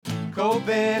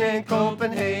Copen in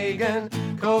Copenhagen,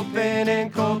 Copen in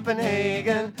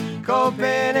Copenhagen,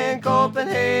 Copen in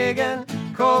Copenhagen,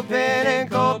 Copen in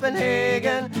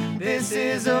Copenhagen. This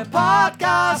is a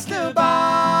podcast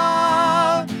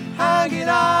about hanging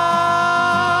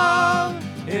out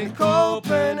in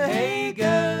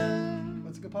Copenhagen.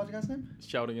 What's a good podcast name?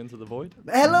 Shouting into the void.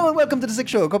 Hello and welcome to The Sick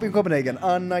Show, Copy in Copenhagen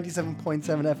on 97.7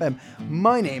 FM.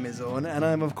 My name is Owen and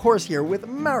I'm of course here with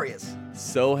Marius.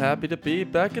 So happy to be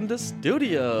back in the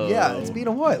studio. Yeah, it's been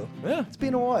a while. Yeah, It's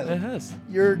been a while. it has.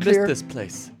 You're clear. Missed this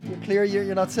place. You're clear.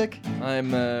 You're not sick.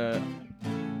 I'm.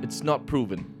 It's not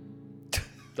proven.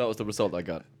 That was the result I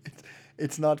got.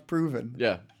 It's not proven.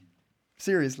 Yeah,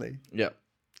 Seriously. yeah.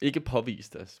 Ikke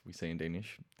påvist, as we say in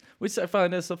Danish, which I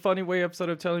find is a funny way of sort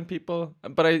of telling people.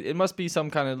 But it must be some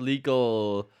kind of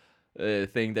legal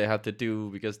thing they have to do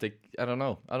because they. I don't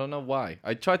know why.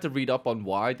 I tried to read up on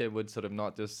why they would sort of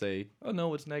not just say, "Oh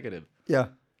no, it's negative." Yeah.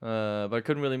 But I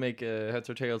couldn't really make heads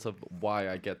or tails of why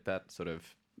I get that sort of.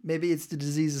 Maybe it's the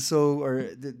disease is so, or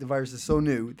the virus is so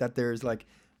new that there's like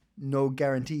no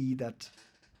guarantee that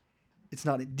it's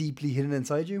not deeply hidden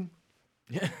inside you.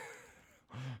 Yeah.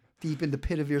 Deep in the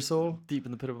pit of your soul. Deep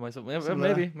in the pit of myself. Yeah,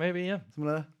 Something like maybe, yeah.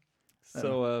 Something like that.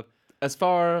 So, as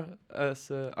far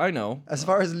as I know, As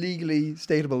far as legally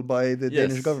statable by the Yes.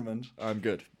 Danish government, I'm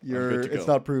good. it's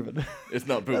not proven. It's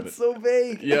not proven. That's so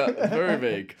vague. Yeah, very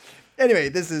vague. Anyway,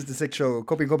 this is The Sick Show,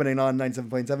 Copy in Copenhagen on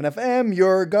 97.7 FM,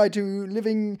 your guide to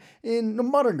living in, no,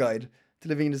 modern guide to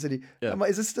living in the city. Yeah.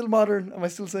 Is it still modern? Am I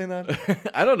still saying that?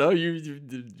 I don't know.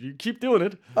 You keep doing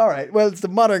it. All right. Well, it's the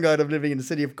modern guide of living in the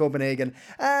city of Copenhagen.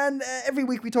 And every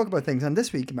week we talk about things. And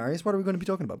this week, Marius, what are we going to be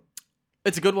talking about?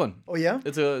 It's a good one. Oh, yeah?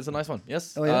 It's a nice one.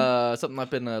 Yes. Oh, yeah? Something I've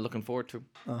been looking forward to.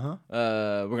 Uh-huh.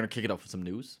 We're gonna kick it off with some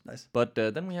news. Nice. But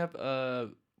then we have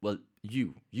well,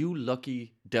 you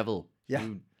lucky devil. Yeah.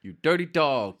 You dirty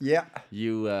dog. Yeah.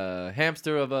 You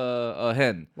hamster of a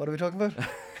hen. What are we talking about?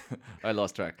 I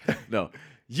lost track. No.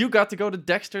 You got to go to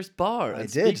Dexter's bar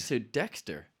and did. speak to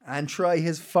Dexter. And try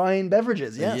his fine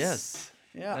beverages. Yes. Yes.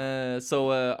 Yeah.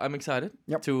 So I'm excited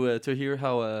Yep. to hear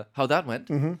how that went.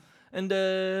 Mm-hmm. And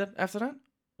after that,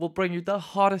 we'll bring you the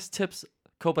hottest tips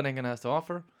Copenhagen has to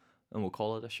offer, and we'll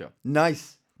call it a show.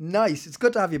 Nice. Nice. It's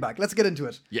good to have you back. Let's get into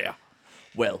it. Yeah.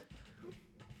 Well,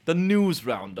 the news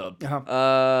roundup.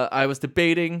 Uh-huh. I was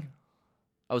debating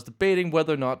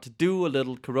whether or not to do a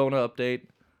little Corona update,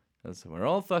 because we're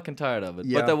all fucking tired of it.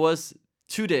 Yeah. But there was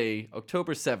today,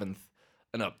 October 7th,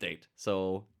 an update.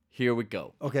 So here we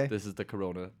go. Okay. This is the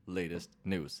Corona latest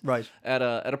news. Right. At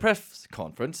a press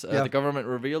conference, Yeah. the government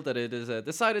revealed that it is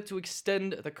decided to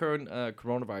extend the current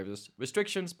coronavirus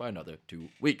restrictions by another 2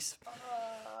 weeks.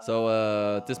 So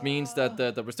this means that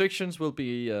the restrictions will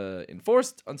be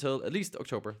enforced until at least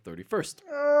October 31st.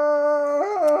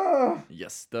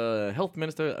 Yes, the health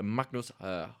minister Magnus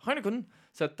Heunicke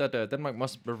said that Denmark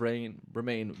must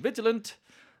remain vigilant.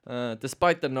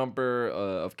 Despite the number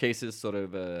of cases sort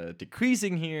of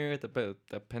decreasing here, the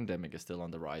pandemic is still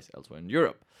on the rise elsewhere in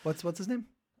Europe. What's his name?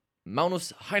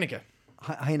 Magnus Heunicke.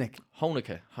 Heineken.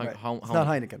 Honicke. Right. It's not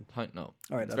Heineken. No.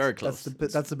 All right, It's very close.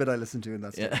 That's the bit I listen to in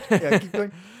that Yeah. stuff. Yeah, keep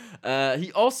going.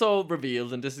 He also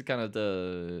revealed, and this is kind of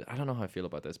I don't know how I feel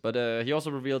about this, but he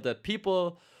also revealed that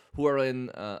people who are in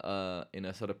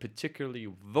a sort of particularly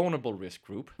vulnerable risk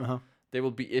group, Uh-huh. they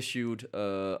will be issued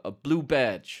a blue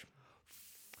badge,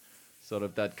 sort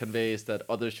of that conveys that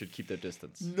others should keep their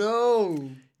distance. No.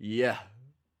 Yeah,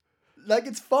 Like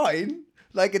it's fine.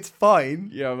 Like it's fine.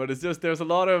 yeah, but it's just there's a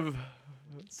lot of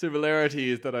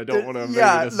similarities that I don't want to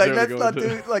Yeah, like necessarily let's go not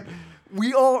into. do like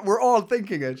we're all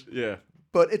thinking it, Yeah,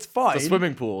 but it's fine. the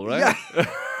swimming pool, right? Yeah.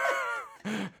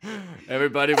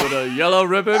 Everybody with a yellow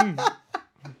ribbon,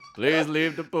 please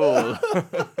leave the pool.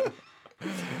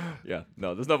 Yeah,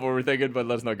 no, that's not what we're thinking, but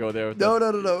let's not go there.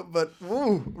 No. But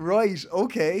right,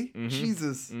 okay.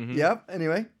 Jesus. Yep.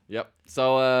 Anyway, Yep.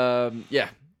 So, yeah,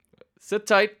 sit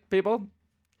tight, people.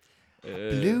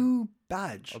 blue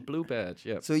badge. A blue badge.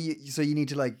 Yeah. So you need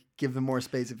to like give them more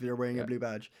space if you're wearing a blue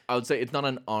badge. I would say it's not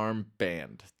an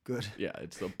armband. Good. Yeah,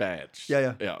 it's a badge.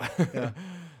 Yeah. Yeah.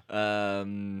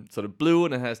 Sort of blue,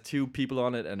 and it has 2 people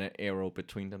on it and an arrow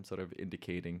between them, sort of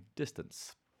indicating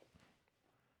distance.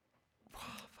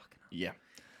 Yeah.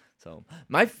 So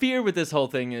my fear with this whole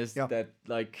thing is that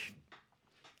like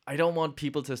I don't want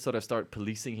people to sort of start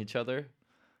policing each other,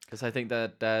 because I think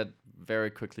that very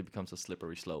quickly becomes a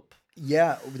slippery slope.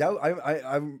 Yeah,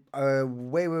 I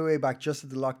way back, just as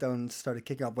the lockdown started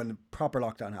kicking off, when the proper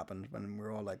lockdown happened, when we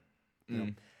were all like, you know,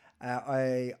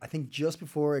 I think just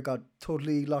before it got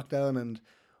totally locked down and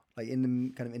like in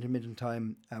the kind of intermittent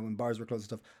time when bars were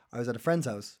closed and stuff, I was at a friend's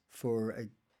house for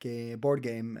board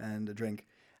game and a drink,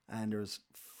 and there was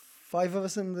 5 of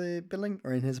us in the building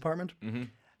or in his apartment,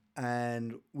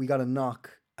 and we got a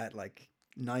knock at like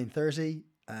 9:30,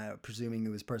 presuming it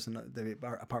was the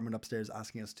apartment upstairs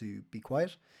asking us to be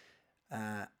quiet,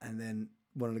 and then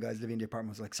one of the guys living in the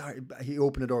apartment was like, sorry, he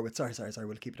opened the door with sorry,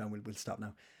 we'll keep it down, we'll stop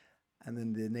now. And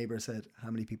then the neighbor said, how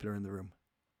many people are in the room?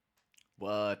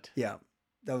 What? Yeah,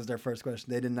 that was their first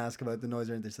question. They didn't ask about the noise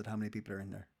or anything. They said, how many people are in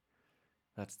there?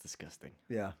 That's disgusting.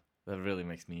 Yeah. That really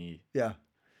makes me... Yeah.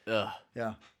 Ugh.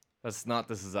 Yeah. That's not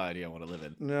the society I want to live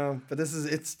in. No, but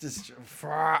it's just,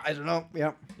 I don't know.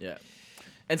 Yeah. Yeah.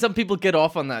 And some people get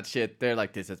off on that shit. They're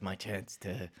like, this is my chance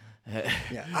to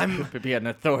be an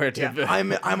authoritative.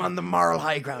 Yeah, I'm on the moral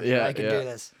high ground. Yeah, I can yeah. do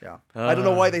this. Yeah. I don't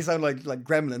know why they sound like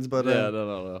gremlins, but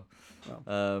no.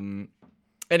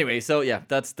 Anyway, so yeah,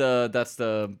 that's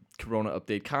the Corona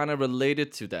update. Kind of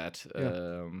related to that.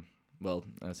 Well,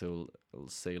 as I'll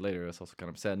say later, it's also kind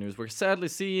of sad news. We're sadly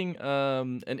seeing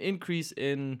an increase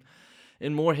in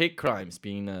more hate crimes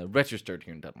being registered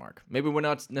here in Denmark. Maybe we're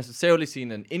not necessarily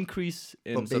seeing an increase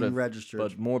in but being registered,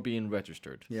 but more being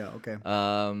registered. Yeah. Okay.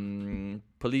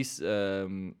 Police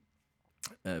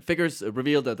figures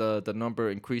revealed that the number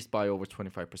increased by over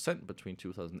 25% between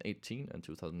 2018 and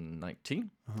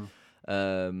 2019.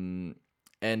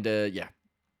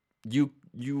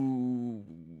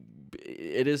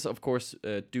 It is of course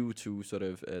due to sort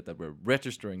of that we're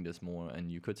registering this more,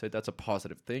 and you could say that's a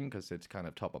positive thing because it's kind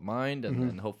of top of mind,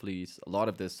 and hopefully a lot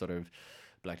of this sort of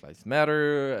Black Lives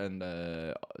Matter and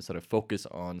sort of focus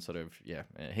on sort of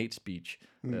hate speech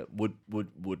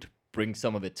would bring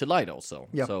some of it to light also.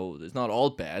 Yep. So it's not all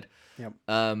bad. Yep.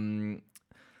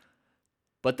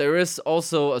 But there is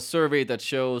also a survey that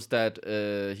shows that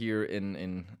here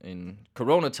in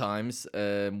Corona times,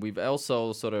 we've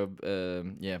also sort of,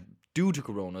 due to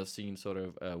Corona, seen sort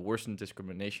of worsened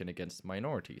discrimination against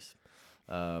minorities.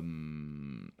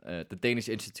 The Danish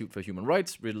Institute for Human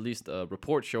Rights released a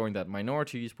report showing that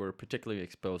minorities were particularly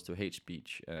exposed to hate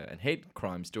speech and hate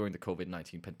crimes during the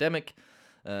COVID-19 pandemic.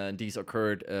 And these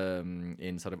occurred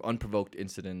in sort of unprovoked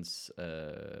incidents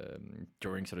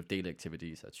during sort of daily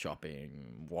activities at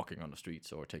shopping, walking on the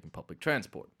streets, or taking public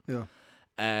transport. Yeah.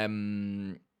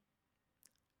 And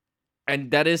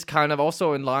that is kind of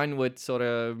also in line with sort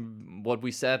of what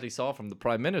we sadly saw from the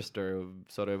Prime Minister,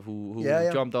 sort of who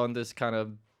jumped on this kind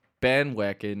of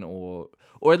bandwagon, or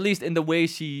at least in the way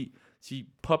she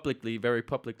very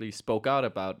publicly spoke out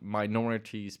about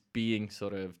minorities being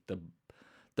sort of the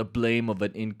blame of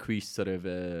an increased sort of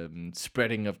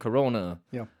spreading of Corona.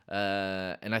 Yeah.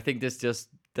 And I think that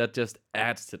just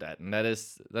adds to that, and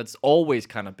that's always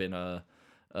kind of been a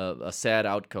sad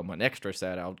outcome, an extra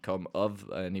sad outcome of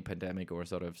any pandemic or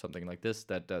sort of something like this,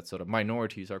 that sort of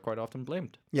minorities are quite often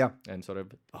blamed. Yeah. And sort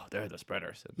of, they're the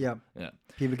spreaders. And, yeah.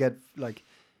 People get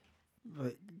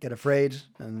afraid,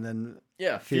 and then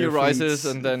fear rises,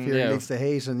 and then fear leads to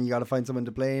hate, and you got to find someone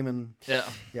to blame, and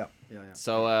yeah.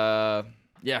 So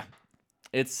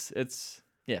it's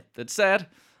sad,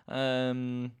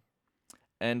 and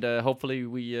hopefully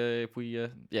we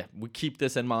keep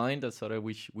this in mind, that sort of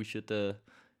we should,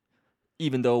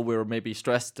 even though we're maybe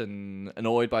stressed and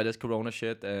annoyed by this Corona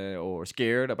shit or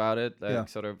scared about it,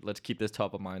 sort of let's keep this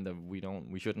top of mind, that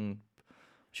we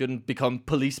shouldn't become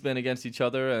policemen against each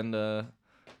other, and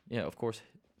of course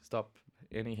stop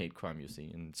any hate crime you see,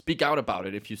 and speak out about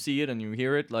it if you see it and you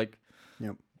hear it, like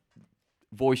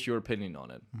voice your opinion on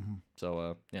it.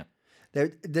 So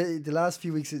the last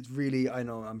few weeks, it's really, I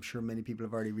know, I'm sure many people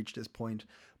have already reached this point,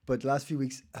 but the last few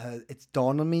weeks, it's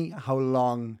dawned on me how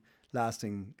long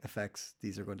lasting effects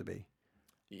these are going to be.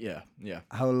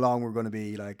 How long we're going to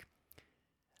be like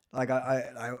I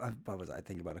what was I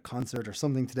thinking about, a concert or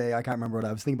something today? I can't remember what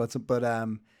I was thinking about, but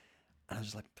and I was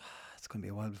just like, it's going to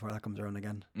be a while before that comes around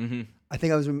again. I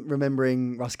think I was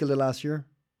remembering Roskilde last year,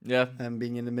 and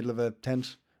being in the middle of a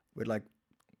tent with like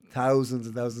thousands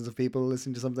and thousands of people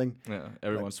listening to something. Yeah,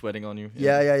 everyone's sweating on you.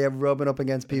 Yeah, rubbing up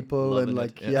against people and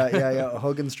like it,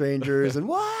 hugging strangers and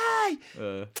why?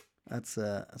 That's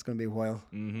going to be a while.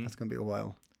 That's going to be a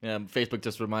while. Yeah, Facebook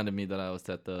just reminded me that I was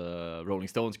at the Rolling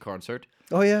Stones concert.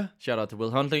 Oh yeah. Shout out to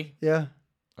Will Huntley. Yeah.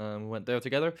 We went there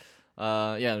together.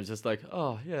 It was just like,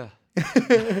 oh yeah.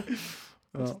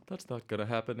 That's not gonna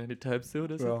happen anytime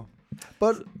soon, is it?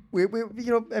 But we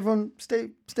everyone stay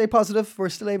positive. We're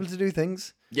still able to do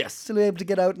things. Yes. Still able to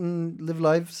get out and live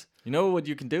lives. You know what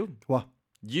you can do? What?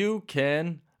 You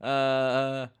can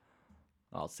I'll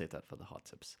save that for the hot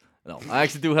tips. No, I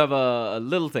actually do have a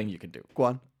little thing you can do. Go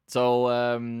on. So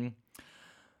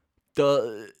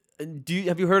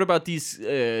have you heard about these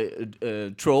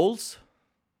trolls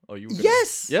Or you? Gonna...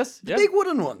 Yes. Yes. The yeah. big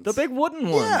wooden ones. The big wooden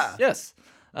ones. Yeah. Yes.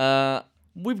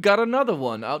 We've got another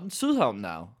one out in Sydhavn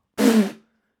now.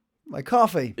 My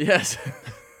coffee. Yes.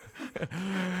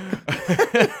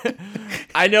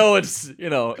 I know it's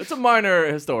a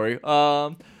minor story.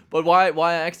 But why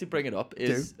I actually bring it up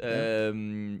is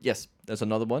yes, there's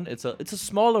another one. It's a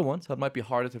smaller one, so it might be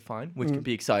harder to find, which can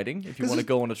be exciting if you want to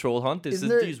go on a troll hunt. This is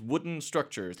these wooden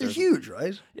structures. They're huge,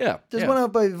 right? Yeah. There's one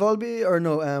out by Volby, or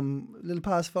no, little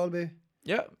past Volby.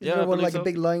 Yeah. Is there one like a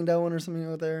big line down or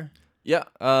something out there? Yeah.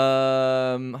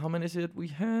 How many is it we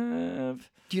have?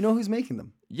 Do you know who's making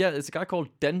them? Yeah, it's a guy called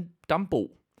Dambo.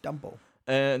 Dumbo.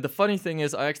 And the funny thing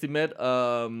is, I actually met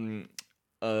a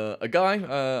guy.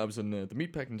 I was in the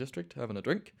meatpacking district having a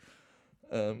drink,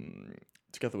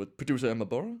 together with producer Emma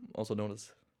Borough, also known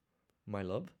as my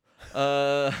love.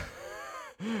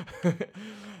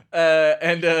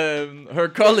 And her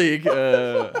colleague,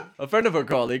 a friend of her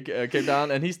colleague, came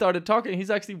down and he started talking. He's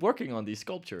actually working on these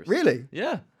sculptures. Really?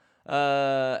 Yeah.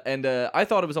 And I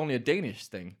thought it was only a Danish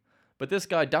thing. But this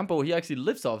guy, Dampo, he actually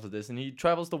lives off of this and he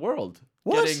travels the world.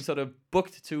 What? Getting sort of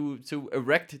booked to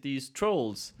erect these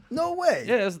trolls. No way.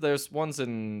 Yes, there's ones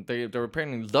they're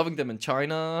apparently loving them in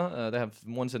China. They have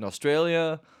ones in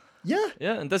Australia. Yeah.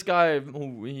 Yeah, and this guy,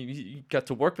 he got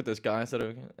to work with this guy,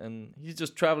 and he's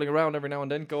just traveling around every now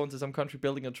and then, going to some country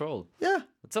building a troll. Yeah.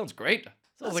 That sounds great.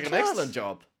 Sounds like class. an excellent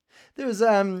job. There's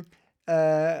on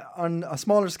a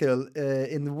smaller scale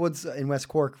in the woods in West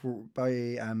Cork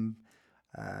by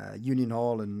Union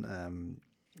Hall and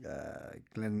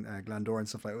Glandore and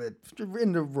stuff like that.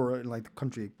 In the rural, like the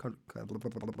country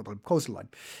coastal line,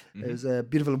 there's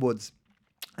beautiful woods,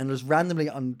 and there's randomly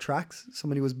on tracks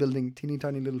somebody was building teeny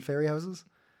tiny little fairy houses,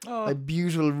 like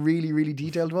beautiful, really really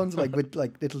detailed ones, like with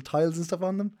like little tiles and stuff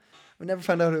on them. I never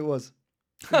found out who it was.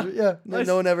 Yeah, Nice.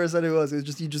 no one ever said who it was. It was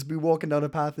just you'd just be walking down a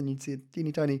path and you'd see a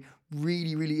teeny tiny,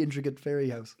 really really intricate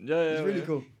fairy house. Yeah, It's really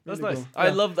cool. That's Really nice. cool.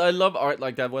 I love art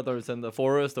like that, whether it's in the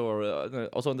forest or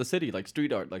also in the city, like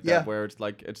street art like Yeah. that, where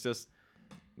it's just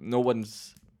no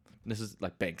one's. This is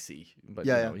like Banksy, but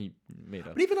Yeah, he made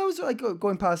a. But even I was like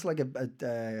going past like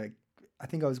I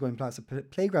think I was going past a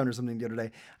playground or something the other day,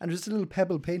 and there's just a little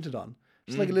pebble painted on,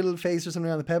 just like a little face or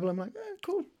something on the pebble. I'm like,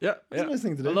 cool. Yeah, It's a nice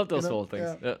thing to do. I love those you know? whole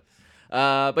things. Yeah. Yeah.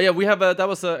 But yeah, we have that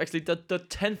was actually the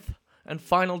 10th and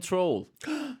final troll.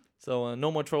 So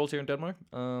no more trolls here in Denmark.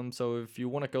 So if you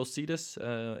want to go see this,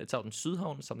 it's out in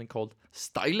Sydhavn, something called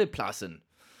Stejlepladsen.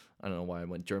 I don't know why I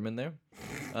went German there.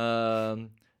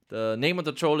 The name of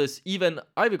the troll is Ivan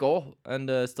Ivegård, and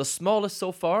it's the smallest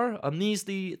so far, a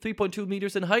measly 3.2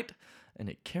 meters in height, and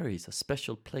it carries a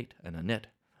special plate and a net,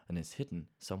 and is hidden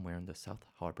somewhere in the South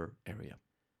Harbour area.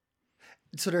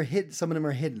 So they're hid. Some of them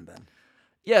are hidden then.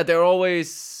 Yeah, they're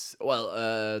always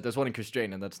there's one in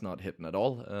Christiania and that's not hidden at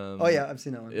all. Oh yeah, I've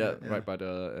seen that one. Yeah, right by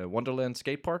the Wonderland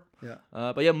skate park. Yeah.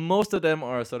 But yeah, most of them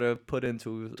are sort of put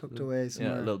into Tucked away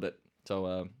somewhere. Yeah, a little bit.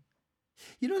 So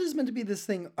you know, there's meant to be this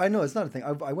thing. I know it's not a thing.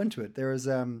 I went to it. There was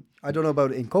I don't know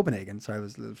about it in Copenhagen. Sorry, I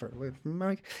was a little further away from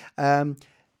Mark.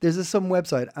 There's some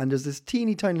website and there's this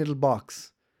teeny tiny little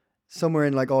box somewhere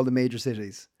in like all the major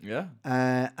cities. yeah.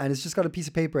 And it's just got a piece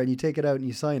of paper and you take it out and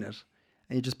you sign it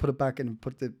and you just put it back and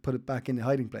put it back in the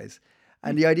hiding place.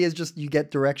 And the idea is just you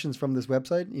get directions from this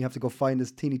website and you have to go find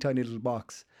this teeny tiny little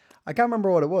box. I can't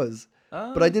remember what it was,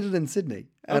 but I did it in Sydney.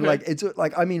 And Okay. like it's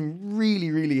like I mean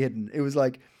really really hidden. It was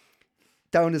like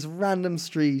down this random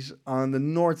street on the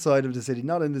north side of the city,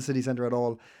 not in the city center at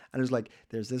all. And there's like,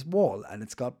 there's this wall and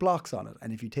it's got blocks on it.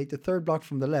 And if you take the third block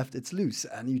from the left, it's loose.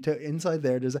 And you inside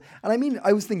there, and I mean,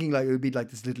 I was thinking like it would be like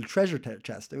this little treasure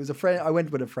chest. It was a friend. I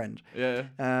went with a friend. Yeah.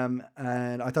 And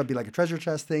I thought it'd be like a treasure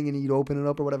chest thing and you'd open it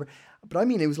up or whatever. But I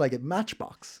mean, it was like a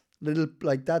matchbox, little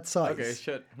like that size. Okay,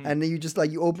 shit. And then you just like,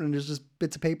 you open it and there's just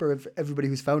bits of paper of everybody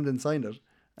who's found and signed it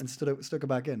and stuck it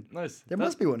back in. Nice. There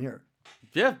must be one here.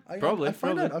 Yeah, probably. I'll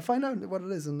find out what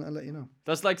it is and I'll let you know.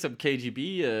 That's like some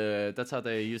KGB. That's how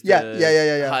they used Yeah, to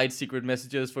yeah. hide secret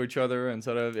messages for each other and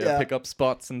sort of Yeah. pick up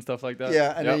spots and stuff like that.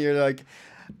 Yeah, and then you're like,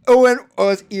 Owen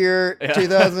was year Yeah.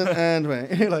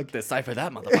 2020. You're like, decipher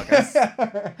that, motherfuckers.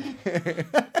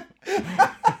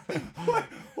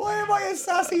 why am I a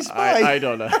sassy spy? I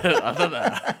don't know. I don't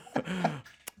know.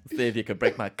 See if you can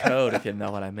break my code, if you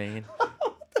know what I mean.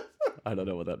 I don't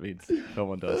know what that means. No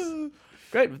one does.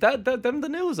 Great. Them the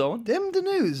news, Owen. Dim the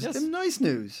news. Yes. Dim nice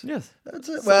news. Yes. That's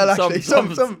it. Some- Well, actually,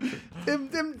 some- some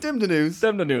dim the news.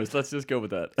 Them the news. Let's just go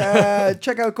with that.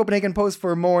 Check out Copenhagen Post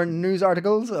for more news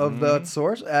articles of that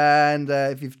sort. And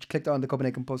if you've clicked on the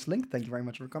Copenhagen Post link, thank you very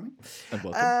much for coming. And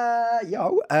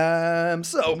welcome.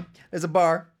 So there's a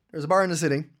bar. There's a bar in the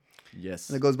city. Yes.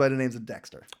 And it goes by the names of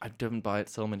Dexter. I've driven by it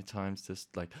so many times,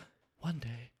 just like, one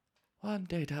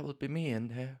day that will be me in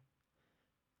there,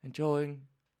 enjoying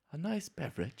a nice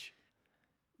beverage.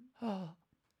 Oh.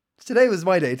 Today was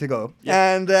my day to go.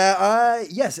 Yeah. And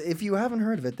yes, if you haven't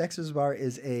heard of it, Dexter's Bar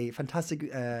is a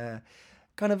fantastic kind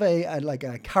of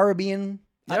a Caribbean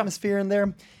atmosphere in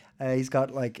there. He's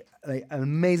got like an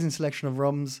amazing selection of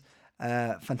rums,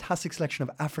 fantastic selection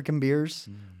of African beers.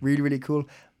 Really, really cool.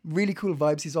 Really cool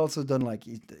vibes. He's also done like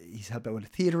he's helped out with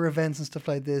theater events and stuff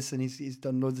like this, and he's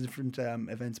done loads of different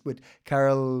events with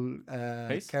Carol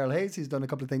Hayes? Carol Hayes. He's done a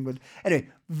couple of things, but anyway,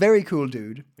 very cool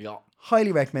dude. Yeah.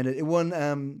 Highly recommended. It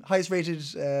won highest rated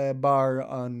bar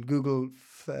on Google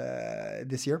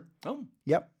this year. Oh.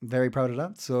 Yep, very proud of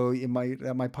that. So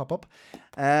that might pop up.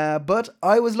 But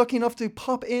I was lucky enough to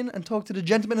pop in and talk to the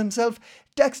gentleman himself,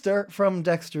 Dexter from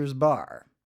Dexter's Bar.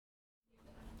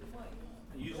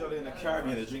 Usually in the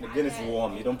Caribbean, they drink the Guinness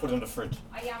warm. You don't put it in the fridge.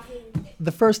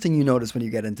 The first thing you notice when you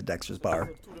get into Dexter's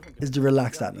Bar is the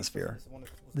relaxed atmosphere.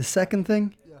 The second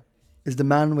thing is the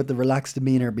man with the relaxed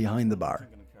demeanor behind the bar,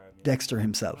 Dexter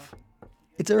himself.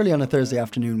 It's early on a Thursday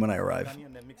afternoon when I arrive.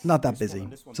 Not that busy,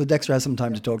 so Dexter has some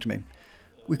time to talk to me.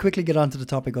 We quickly get onto the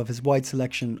topic of his wide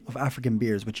selection of African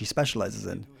beers, which he specialises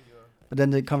in. But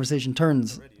then the conversation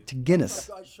turns to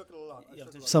Guinness.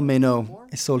 Some may know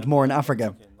is sold more in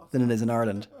Africa than it is in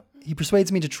Ireland. He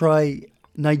persuades me to try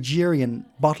Nigerian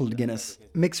bottled Guinness,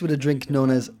 mixed with a drink known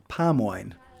as palm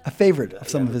wine, a favourite of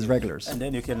some of his regulars. And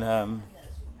then you can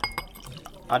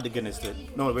add the Guinness to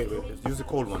it. No, wait. Use the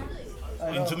cold one.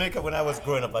 In Jamaica, when I was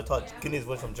growing up, I thought Guinness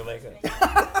was from Jamaica.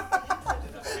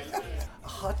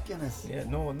 Hot Guinness. Yeah,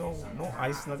 no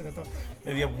ice, nothing at all.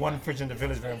 Maybe you have one fridge in the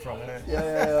village where I'm from.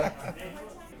 Yeah.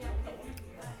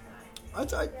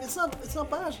 It's not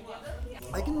bad.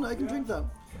 I can drink that.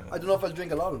 I don't know if I'll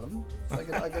drink a lot of them. I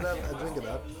can have a drink of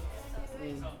that.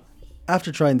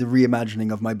 After trying the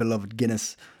reimagining of my beloved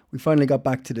Guinness, we finally got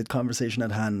back to the conversation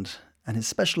at hand and his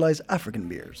specialised African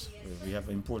beers. We have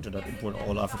imported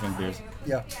all African beers.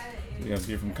 Yeah. We have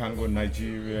beer from Congo,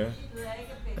 Nigeria,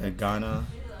 Ghana,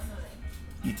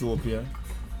 Ethiopia,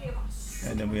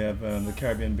 and then we have the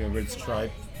Caribbean beer, Red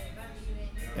Stripe,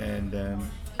 and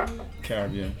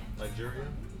Caribbean.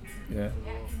 Nigeria?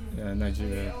 Yeah,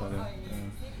 Nigeria.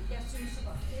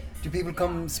 Do people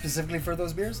come specifically for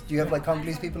those beers? Do you have like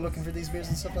Congolese people looking for these beers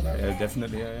and stuff like that? Yeah,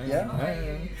 definitely.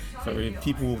 Yeah? So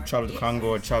people who travel to Congo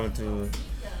or travel to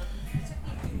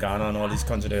Ghana and all these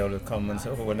countries, they all come and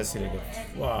say, when they see it, they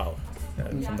go, wow.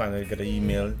 Sometimes they get an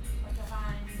email.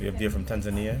 We have beer from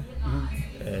Tanzania,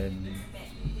 and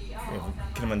we have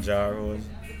Kilimanjaro,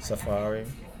 Safari,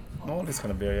 all this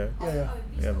kind of beer, Yeah.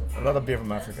 We have a lot of beer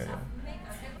from Africa,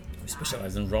 We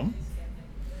specialize in rum.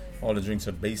 All the drinks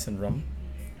are based in rum.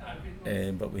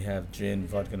 But we have gin,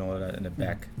 vodka, and all of that in the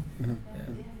back. Yeah.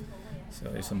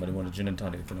 So if somebody wants a gin and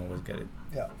tonic, they can always get it.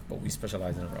 Yeah. But we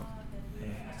specialize in rum. Yeah.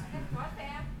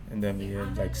 And then we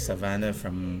have like Savannah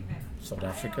from South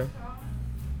Africa.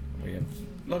 We have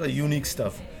a lot of unique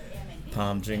stuff.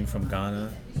 Palm drink from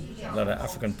Ghana. A lot of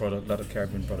African product, a lot of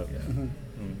Caribbean product. Yeah.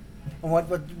 And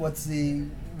what's the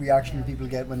reaction people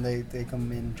get when they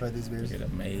come in and try these beers? They get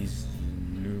amazed.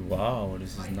 Wow,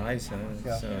 this is nice.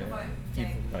 Yeah. So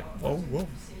people like, whoa.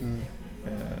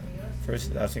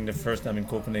 I think the first time in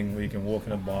Copenhagen where you can walk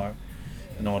in a bar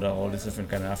and order all this different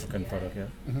kind of African product.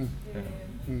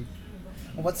 And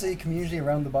what's the community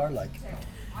around the bar like?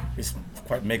 It's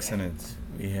quite mixed in it.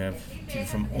 We have people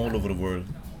from all over the world.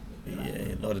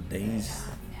 A lot of Danes,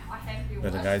 a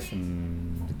lot of guys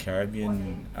from the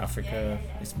Caribbean, Africa.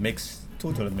 It's mixed,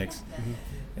 totally mixed.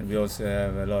 And we also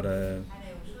have a lot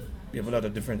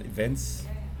of different events.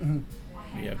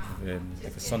 We have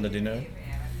like a Sunday dinner.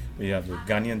 We have the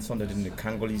Ghanaian Sunday dinner, the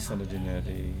Congolese Sunday dinner,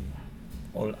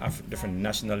 all different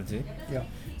nationality. Yeah.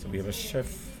 So we have a chef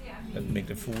that make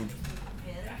the food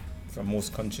from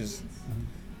most countries.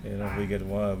 We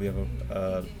have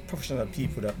a professional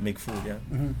people that make food.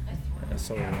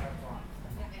 So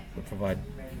we provide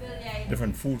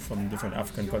different food from different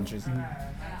African countries.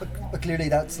 But clearly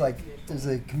that's like, there's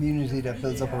a community that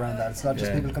builds up around that. It's not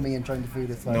just people coming in trying the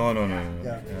food, it's like... No.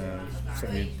 Yeah.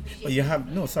 But you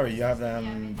have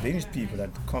Danish people that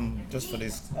come just for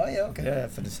this. Oh yeah, okay. Yeah,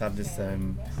 have this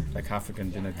like African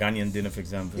dinner, Ghanaian dinner, for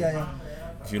example. Yeah.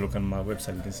 If you look on my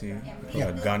website, you can see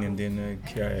Ghanaian dinner,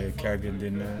 Caribbean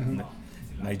dinner,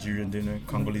 Nigerian dinner,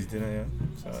 Congolese dinner.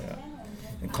 So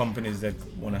and companies that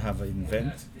want to have an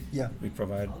event, we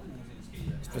provide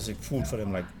specific food for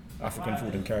them, like African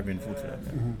food and Caribbean food for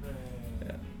them.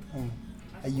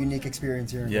 A unique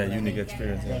experience here. Unique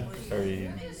experience.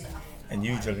 Very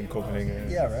unusual in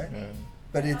Copenhagen. Yeah, right.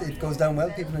 But it goes down well.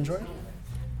 People enjoy it.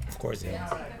 Of course, yeah.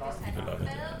 People love it.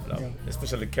 Yeah.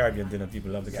 Especially Caribbean dinner.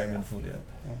 People love the Caribbean food. Yeah.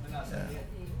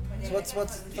 So what's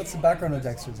the background of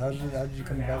Dexter's? How did you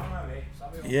come about?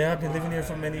 Yeah, I've been living here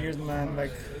for many years, man.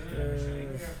 Like,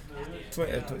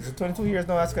 is it 22 years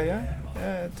now, Aska?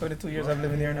 Yeah, 22 years I've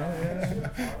living here now. Yeah.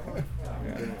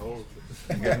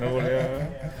 Getting old, yeah.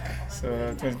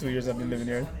 So 22 years I've been living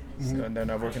here. So, and then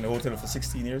I work in the hotel for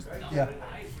 16 years. Yeah.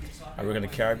 I work in the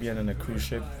Caribbean on a cruise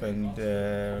ship and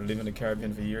live in the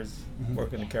Caribbean for years.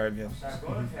 Work in the Caribbean.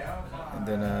 And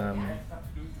then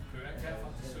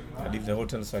I leave the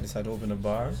hotel, so I decided to open a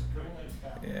bar.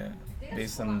 Yeah,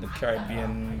 based on the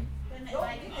Caribbean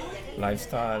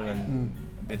lifestyle and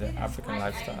a bit of African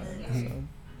lifestyle. So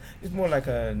it's more like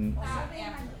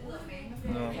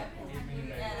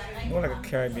more like a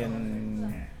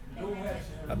Caribbean,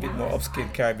 a bit more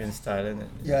upscale Caribbean style, isn't it?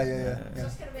 Yeah.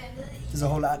 There's a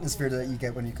whole atmosphere that you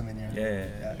get when you come in here.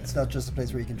 Yeah. It's not just a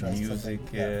place where you can dress. Music,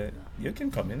 you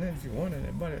can come in if you want,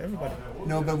 everybody.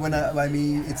 No, but when I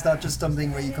mean, it's not just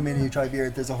something where you come in and you try beer.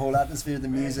 There's a whole atmosphere, the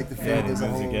music, the food. Yeah, the there's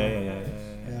music, a whole.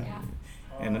 yeah.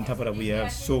 And on top of that, we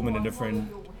have so many different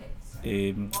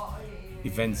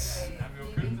events,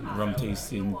 rum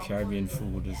tasting, Caribbean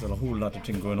food. There's a whole lot of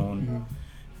things going on.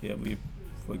 Yeah, we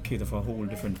cater for a whole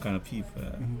different kind of people.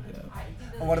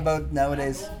 And what about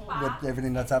nowadays with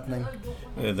everything that's happening?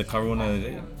 The corona,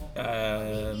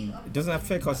 it doesn't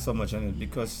affect us so much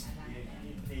because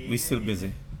we're still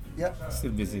busy. Yeah.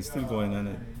 Still busy, still going on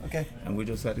it. Okay. And we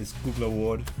just had this Google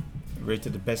Award,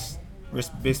 rated the best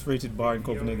rated bar in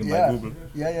Copenhagen by Google.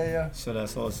 Yeah. So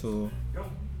that's also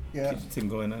keep the thing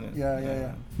going on it.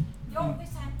 Yeah.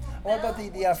 What about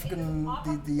the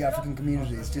African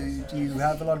communities? Do you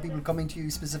have a lot of people coming to you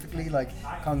specifically, like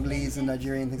Congolese and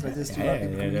Nigerian things like this? Do a lot of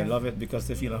people come they here? love it because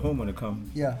they feel at home when they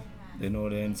come. Yeah. They know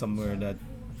they're in somewhere that,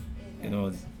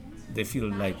 they feel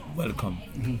like welcome.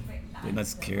 They're not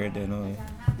scared.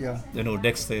 Yeah. They know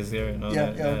Dexter is there.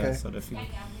 Okay. So they feel,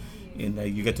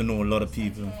 you get to know a lot of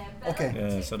people.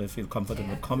 Okay. So they feel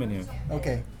comfortable coming here.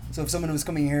 Okay. So if someone was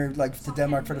coming here, like to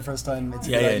Denmark for the first time, it's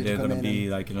a good Yeah, idea to they're come gonna in be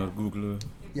like Google.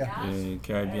 Yeah.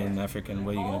 Caribbean, African,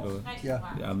 where you gonna go? Yeah.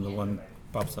 I'm the one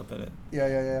pops up at it.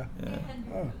 Yeah.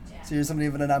 Oh. So you're somebody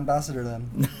of an ambassador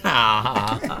then?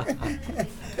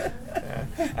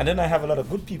 And then I have a lot of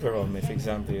good people around me, for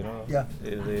example, Yeah.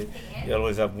 You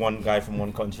always have one guy from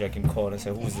one country I can call and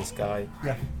say, who's this guy?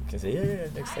 Yeah. You can say, yeah,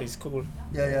 next day is cool.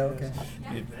 Yeah, okay.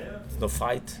 There's no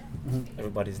fight.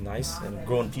 Everybody's nice and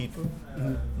grown people.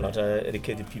 A lot of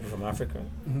educated people from Africa.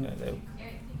 They're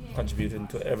contributing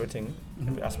to everything,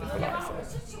 every aspect of life.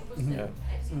 Yeah.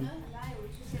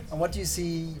 And what do you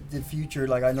see the future?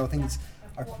 Like, I know things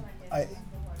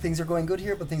are going good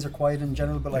here, but things are quiet in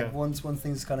general. But like once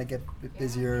things kind of get a bit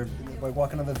busier, like what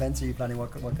kind of events are you planning?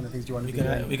 What kind of things do you want to do?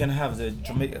 We're gonna have the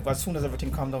Jamaica. As soon as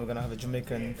everything calms down, we're gonna have a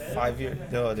Jamaican 5-year,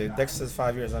 the Dexter's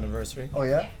 5 years anniversary. Oh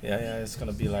yeah. Yeah. It's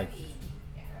gonna be like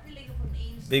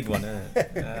big one.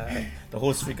 The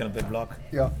whole street gonna be blocked.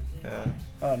 Yeah.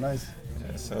 Oh, nice.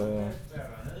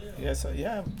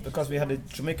 Because we had the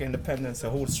Jamaica independence, the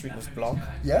whole street was blocked.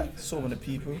 Yeah. So many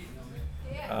people.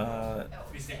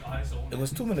 It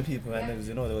was too many people, and there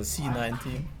was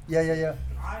C19. Yeah.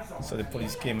 So the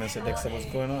police came and said, Dexter, what's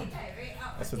going on?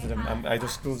 I said to them, I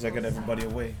just closed, I get everybody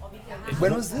away.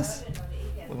 When was this?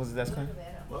 When was that kind?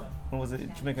 When was the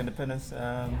Jamaica independence?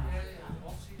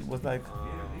 It was like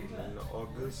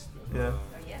August.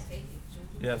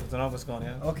 Yeah, it was in August gone,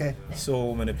 yeah. Okay.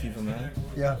 So many people, man.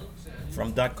 Yeah.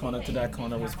 From that corner to that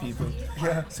corner was people.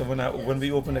 Yeah. So when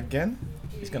we open again,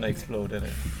 it's gonna explode, isn't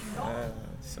it?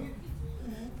 So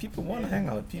people want to hang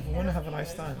out. People want to have a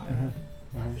nice time.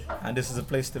 And this is a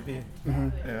place to be.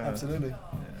 Yeah. Absolutely.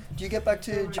 Do you get back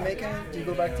to Jamaica? Do you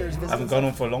go back there to visit? I haven't gone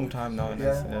home for a long time now,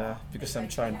 Yeah. because I'm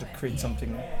trying to create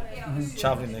something.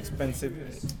 Traveling expensive.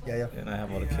 Yeah. And I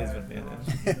have all the kids with me.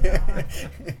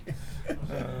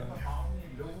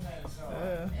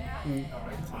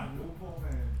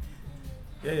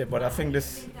 But I think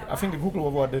the Google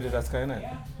Award did it as kind of.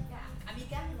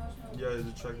 Yeah, it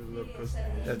attracted a lot of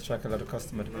customers. It attracted a lot of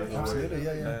customers. Absolutely,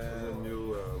 yeah. There's a new,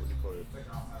 what do you call it?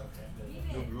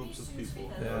 New groups of people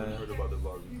who haven't heard about the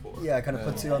bar before. Yeah, it kind of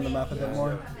puts you on the map a bit more.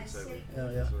 Yeah, exactly. Yeah.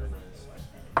 It's very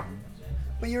nice.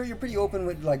 But you're pretty open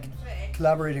with like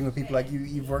collaborating with people. Like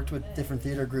you've worked with different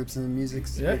theater groups and music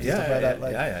stuff like that.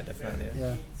 Like, Definitely.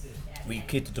 Yeah. We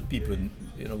cater to people.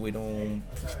 We don't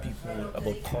push people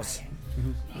about cost.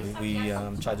 We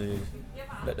try to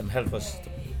let them help us to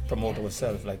promote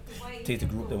ourselves. Like theater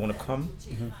group, they want to come.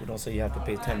 We don't say you have to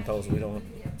pay 10,000. We don't.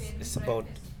 It's about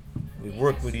we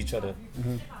work with each other.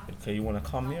 Okay, you want to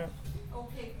come here?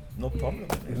 no problem.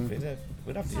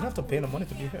 You don't have to pay no money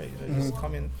to be here. You just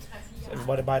come in,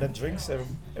 everybody buy the drinks,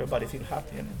 everybody feel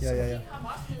happy. And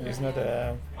it's not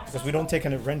because we don't take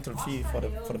any rental fee for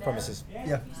the premises.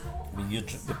 Yeah. You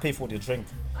pay for the drink,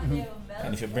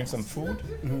 and if you bring some food,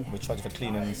 we charge for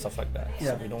cleaning and stuff like that.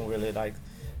 Yeah. So we don't really like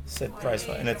set price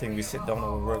for anything. We sit down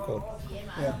and we work out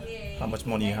how much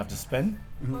money you have to spend,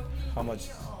 how much,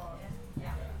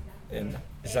 and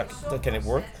exactly can it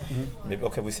work? Maybe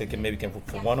we say maybe can work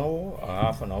for 1 hour or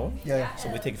half an hour. Yeah. So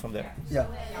we take it from there. Yeah.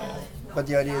 But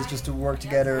the idea is just to work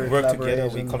together. We work together.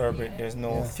 collaborate We and- collaborate. There's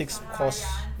no fixed cost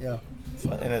Yeah.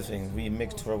 for anything. We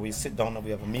make sure we sit down and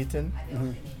we have a meeting.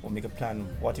 We'll make a plan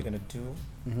what you're gonna do.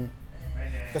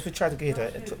 Because we try to cater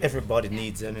to everybody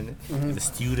needs. And the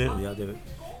student, we have the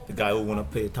guy who wanna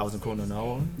pay 1,000 kroner an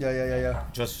hour Yeah.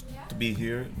 just to be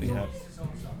here. We have.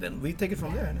 Then we take it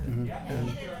from there.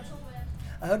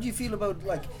 How do you feel about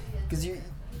because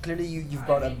you've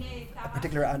brought a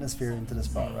particular atmosphere into this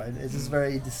bar, right? It's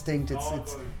very distinct.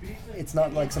 It's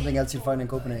not like something else you'd find in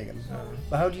Copenhagen.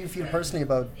 But how do you feel personally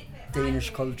about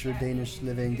Danish culture, Danish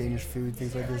living, Danish food,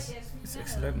 things like this? It's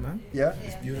excellent, man. Yeah.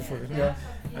 It's beautiful. You know?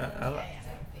 Yeah.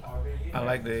 I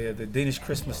like the Danish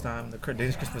Christmas time, the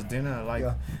Danish Christmas dinner.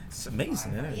 It's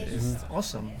amazing. It's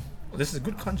awesome. This is a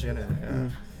good country.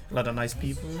 A lot of nice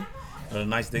people, a lot of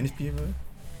nice Danish people.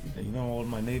 All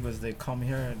my neighbors, they come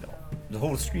here. And the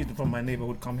whole street from my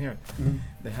neighborhood come here.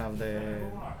 They have they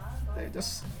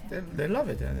love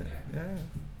it.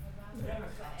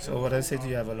 So what I say to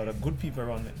you, I have a lot of good people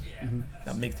around me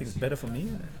that make things better for me.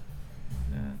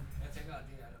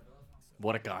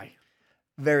 What a guy.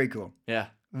 Very cool. Yeah.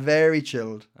 Very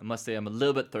chilled. I must say I'm a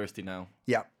little bit thirsty now.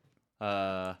 Yeah.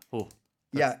 Sounds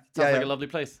like a lovely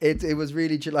place. It was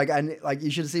really chill.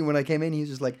 You should have seen when I came in. He was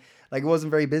just like it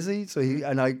wasn't very busy. So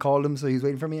I called him, so he was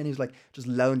waiting for me, and he was like just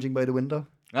lounging by the window.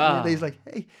 And he's like,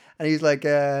 hey, and he's like,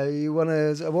 you want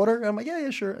a water? And I'm like, yeah,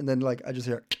 sure. And then I just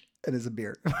hear, and it's a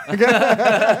beer.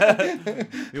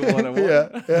 You want a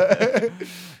water?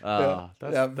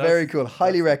 Yeah. Very cool.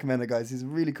 Highly recommend it, guys. He's a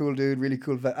really cool dude. Really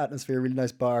cool atmosphere. Really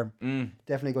nice bar.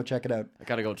 Definitely go check it out. I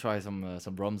gotta go try some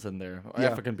rums in there. Yeah.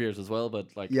 African beers as well, but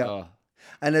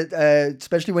And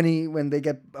especially when they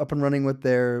get up and running with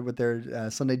their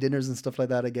Sunday dinners and stuff like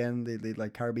that again, they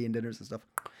like Caribbean dinners and stuff.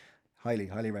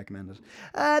 Highly recommend it.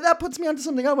 That puts me onto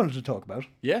something I wanted to talk about.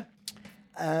 Yeah.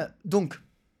 Dunk.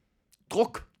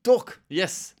 Druk.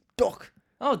 Yes. Dunk.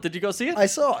 Oh, did you go see it? I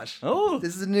saw it. Oh.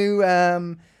 This is a new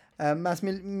Mads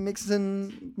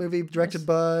Mikkelsen movie directed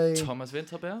by Thomas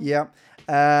Winterberg. Yeah.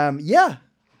 Yeah.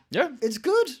 It's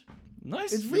good.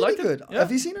 Nice. It's You really liked it? good. Yeah.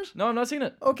 Have you seen it? No, I've not seen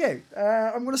it. Okay.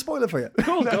 I'm going to spoil it for you.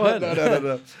 Cool. Go ahead.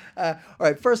 No. All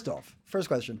right. First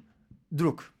question.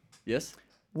 Druk. Yes.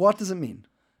 What does it mean?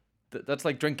 That's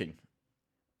like drinking,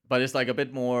 but it's like a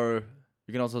bit more.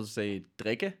 You can also say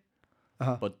drikke,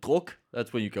 but druk.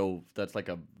 That's when you go. That's like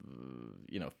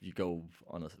you go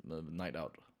on a night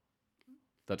out.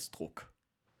 That's druk.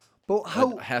 But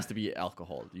how? It has to be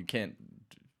alcohol. You can't.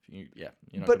 You're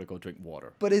not But- gonna go drink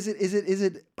water. But is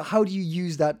it? How do you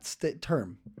use that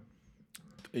term?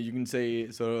 You can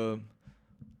say so.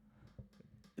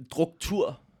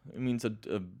 Druktur. It means a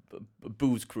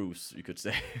booze cruise. You could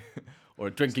say, or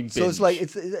a drinking binge. So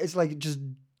it's like just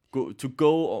to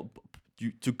go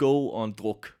on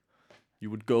druk. You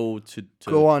would go to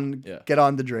go on, yeah. get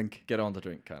on the drink. Get on the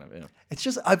drink, kind of. Yeah. It's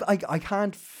just I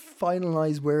can't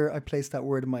finalize where I place that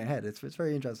word in my head. It's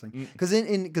very interesting because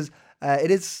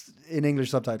it is in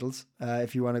English subtitles.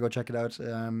 If you want to go check it out,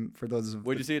 for those.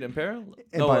 Where'd you see it? Imperial?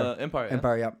 Empire. No, Empire. Yeah.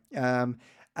 Empire, yeah.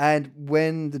 And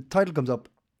when the title comes up,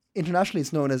 internationally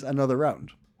it's known as Another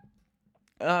Round.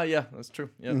 Yeah, that's true.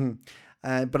 Yeah.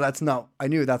 But that's not. I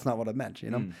knew that's not what it meant.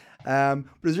 But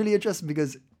it's really interesting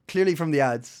because clearly from the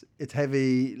ads, it's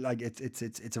heavy. Like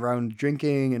it's around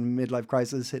drinking and midlife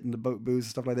crisis, hitting the booze,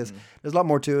 stuff like this. There's a lot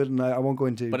more to it, and I won't go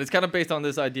into. But it's kind of based on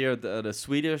this idea that a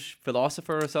Swedish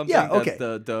philosopher or something. Yeah, okay.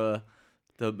 That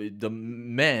the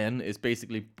man is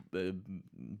basically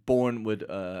born with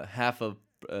half of.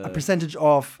 A percentage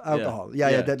of alcohol.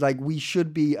 Yeah. That like we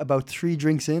should be about 3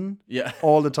 drinks in. Yeah.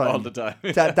 All the time. All the time.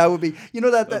 that would be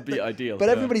That'd be ideal. But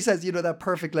yeah. everybody says that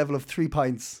perfect level of 3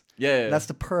 pints. Yeah. That's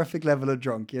the perfect level of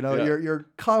drunk. Yeah. You're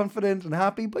confident and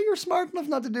happy, but you're smart enough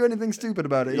not to do anything stupid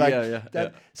about it. Like, yeah.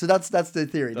 So that's the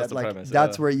theory. That's that the like premise,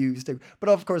 that's where you stick. But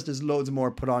of course, there's loads more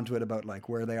put onto it about like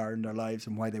where they are in their lives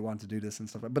and why they want to do this and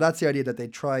stuff. But that's the idea that they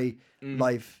try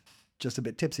life just a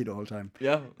bit tipsy the whole time.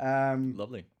 Yeah.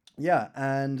 Lovely. Yeah,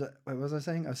 and what was I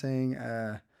saying? I was saying,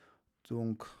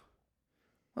 dunk.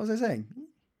 What was I saying?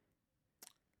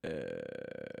 I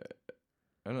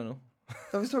don't know.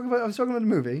 I was talking about the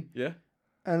movie. Yeah.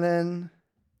 and then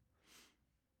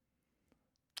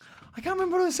I can't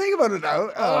remember what I was saying about it now.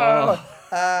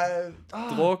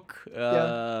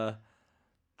 Druk.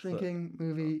 Drinking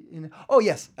movie. Oh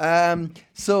yes.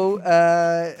 So.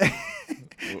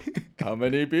 How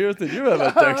many beers did you have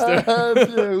at Dexter?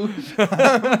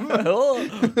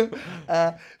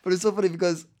 But it's so funny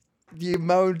because the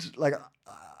amount, like,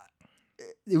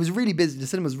 it was really busy. The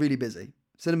cinema was really busy.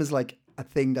 Cinema's like a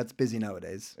thing that's busy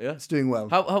nowadays. Yeah. It's doing well.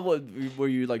 How were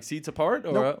you like seats apart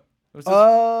or? Nope. Was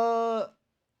this-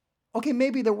 Okay,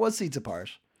 maybe there was seats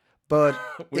apart, but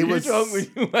were it you was. drunk when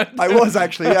you went? I was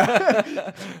actually,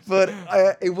 yeah. But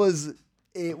it was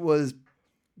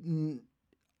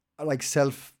like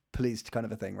self-policed kind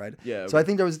of a thing, right? Yeah. So I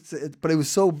think there was, but it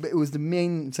was the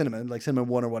main cinema, like Cinema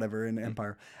One or whatever in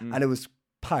Empire, and it was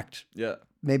packed. Yeah.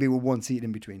 Maybe with one seat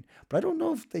in between. But I don't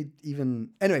know if they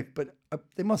even anyway. But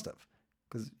they must have,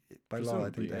 because by law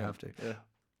I think Presumably, they yeah. have to. Yeah.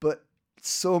 But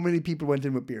so many people went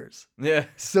in with beers. Yeah.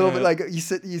 So Yeah. like you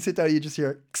sit down, you just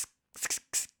hear,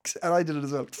 and I did it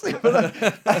as well.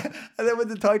 And then when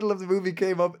the title of the movie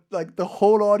came up, like the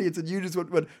whole audience and you just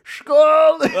went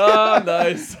Skål! Oh,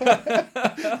 nice. And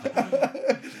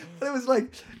it was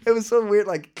like, it was so weird.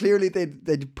 Like clearly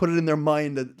they'd put it in their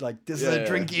mind that like this is Yeah, a yeah.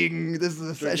 drinking, this is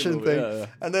a session movie, thing. yeah, yeah.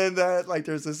 And then like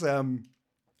there's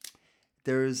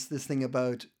this thing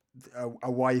about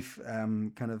a wife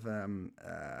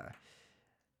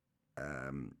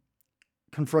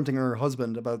confronting her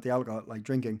husband about the alcohol, like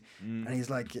drinking, and he's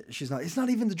like, it's not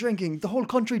even the drinking, the whole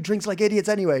country drinks like idiots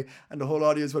anyway, and the whole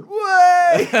audience went,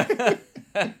 way.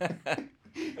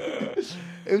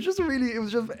 It was just a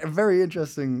very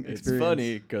interesting It's experience.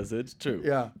 funny because it's true.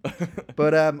 Yeah.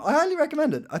 But I highly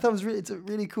recommend it. I thought it's a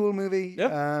really cool movie.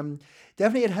 Yeah.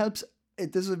 Definitely it helps.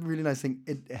 This is a really nice thing.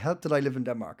 It helped that I live in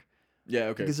Denmark, Yeah.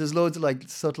 Okay. because there's loads of like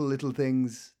subtle little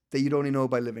things that you'd only know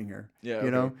by living here. Yeah.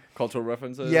 You know? okay. Cultural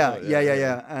references. Yeah, or-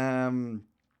 yeah.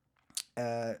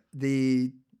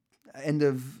 The end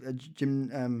of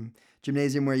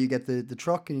gymnasium where you get the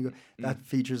truck and you go, that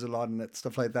features a lot in it,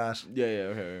 stuff like that.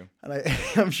 Yeah. Okay. And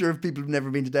I'm sure if people have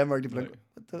never been to Denmark, they'd be like,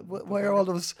 why are all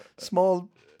those small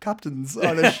captains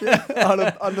on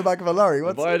a on the back of a lorry?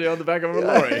 Why are they on the back of a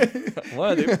lorry?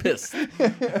 Why are they pissed?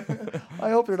 I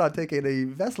hope they're not taking any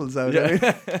vessels out. Yeah. I mean.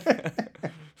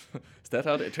 Is that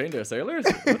how they train their sailors?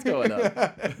 What's going on?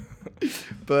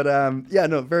 But yeah,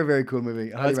 no, very, very cool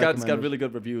movie. I highly It's got recommend it. really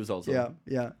good reviews also.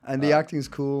 Yeah. And the acting's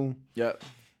cool. Yeah.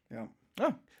 Yeah.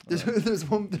 Oh. There's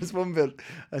one bit,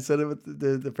 I said it with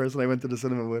the person I went to the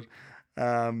cinema with.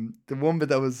 The one bit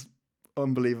that was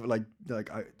unbelievable,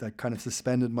 that kind of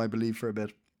suspended my belief for a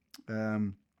bit,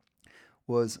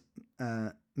 was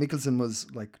Mikkelsen was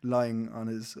like lying on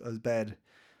his bed,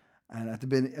 and at the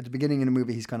beginning in the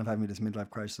movie he's kind of having this midlife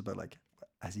crisis about like,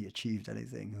 has he achieved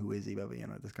anything? Who is he? Blah, blah, you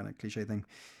know, this kind of cliche thing,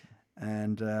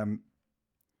 and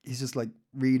he's just like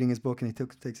reading his book, and he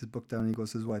takes his book down and he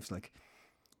goes to his wife's like,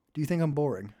 do you think I'm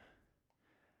boring?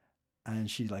 And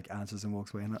she like answers and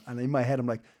walks away. And in my head, I'm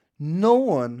like, no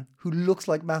one who looks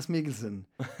like Mads Mikkelsen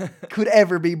could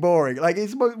ever be boring. Like,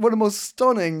 it's one of the most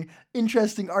stunning,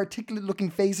 interesting, articulate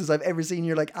looking faces I've ever seen.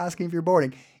 You're like asking if you're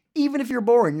boring. Even if you're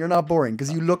boring, you're not boring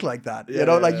because you look like that. You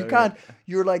know, like you can't,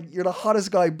 you're the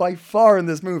hottest guy by far in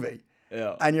this movie.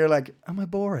 Yeah. And you're like, am I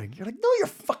boring? You're like, no, you're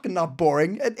fucking not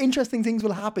boring. Interesting things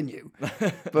will happen you.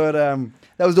 But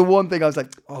that was the one thing I was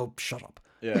like, oh, shut up.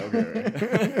 Yeah,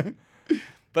 okay.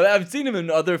 But I've seen him in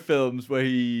other films where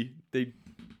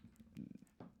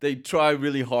they try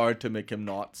really hard to make him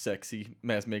not sexy,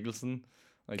 Mads Mikkelsen.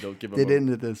 Like they'll give him. They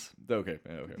didn't at this. Okay,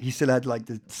 yeah, okay. He still had like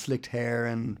the slicked hair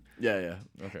and. Yeah,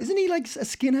 okay. Isn't he like a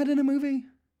skinhead in a movie?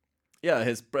 Yeah,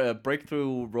 his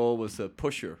breakthrough role was a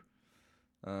Pusher,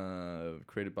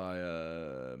 created by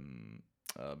a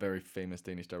very famous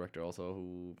Danish director, also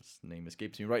whose name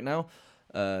escapes me right now.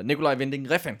 Nikolaj Winding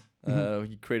Refn.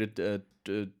 He created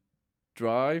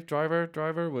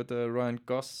Driver with Ryan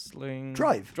Gosling.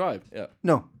 Drive, yeah.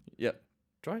 No. Yeah.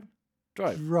 Drive.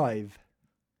 Drive.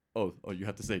 Oh, you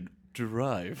have to say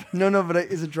Drive. No, but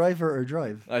is it Driver or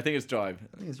Drive? I think it's Drive.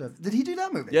 I think it's Drive. Did he do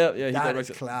that movie? Yeah, he That is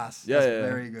directed. class. Yeah, That's yeah.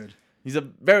 very good. He's a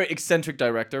very eccentric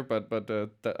director, but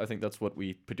I think that's what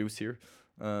we produce here.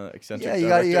 Eccentric Yeah, you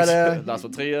directors. gotta- Lars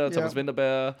von Trier, Thomas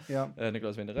Vinterberg, Yeah.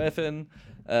 Nicholas Winding Refn.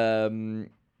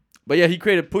 But yeah, he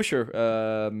created Pusher,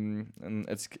 and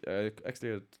it's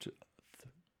actually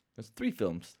there's three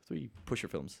Pusher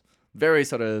films. Very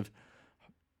sort of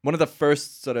one of the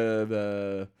first sort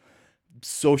of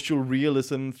social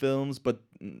realism films, but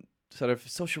sort of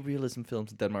social realism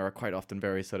films in Denmark are quite often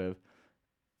very sort of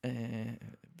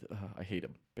I hate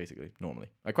him basically. Normally,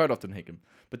 I quite often hate him.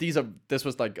 But this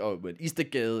was like with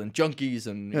Eastergill and junkies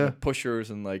and pushers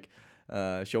and like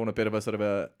showing a bit of a sort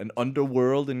of an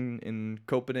underworld in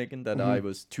Copenhagen that I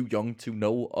was too young to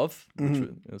know of, which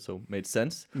so made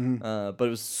sense. But it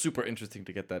was super interesting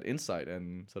to get that insight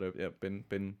and sort of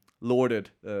been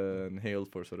lauded and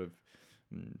hailed for sort of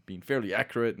being fairly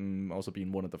accurate and also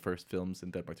being one of the first films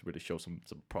in Denmark to really show some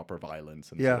proper violence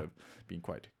and sort of being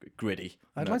quite gritty.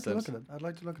 I'd like to look at it.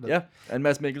 Yeah, and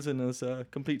Mads Mikkelsen is a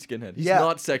complete skinhead. He's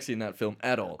not sexy in that film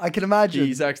at all. I can imagine.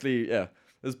 He's actually, this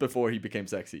is before he became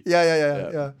sexy.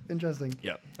 Yeah. Interesting.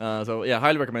 Yeah. So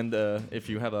highly recommend if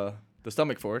you have the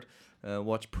stomach for it,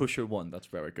 watch Pusher 1. That's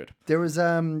very good. There was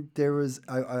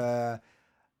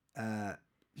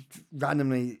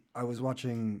randomly I was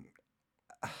watching.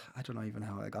 I don't know even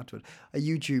how I got to it. A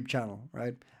YouTube channel,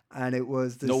 right? And it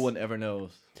was this. No one ever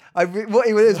knows. Well,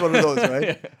 it is one of those,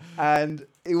 right? And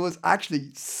it was actually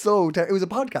it was a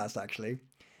podcast, actually,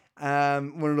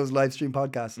 one of those live stream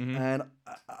podcasts. And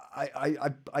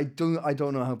I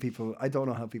don't know how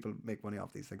people make money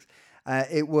off these things.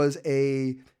 It was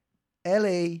a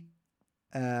LA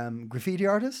graffiti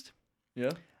artist,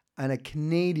 and a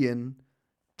Canadian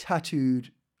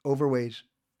tattooed, overweight,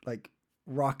 like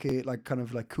rocket, like kind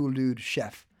of like cool dude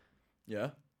chef.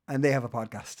 Yeah. And they have a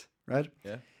podcast, right?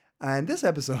 Yeah. And this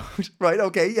episode, right?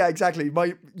 Okay, yeah, exactly.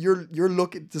 Your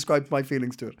look describes my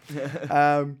feelings to it.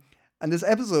 And this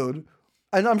episode,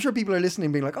 and I'm sure people are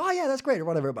listening, being like, "Oh yeah, that's great" or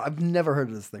whatever. But I've never heard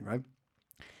of this thing, right?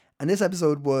 And this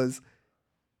episode was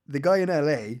the guy in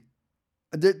LA.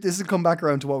 This has come back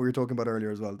around to what we were talking about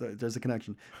earlier as well. There's a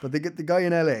connection. But the guy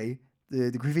in LA,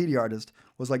 the graffiti artist,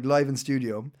 was like live in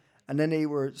studio. And then they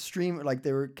were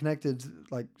connected,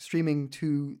 like streaming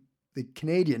to the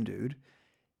Canadian dude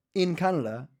in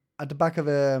Canada at the back of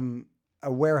a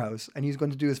warehouse, and he was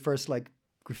going to do his first like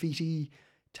graffiti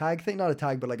tag thing, not a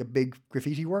tag, but like a big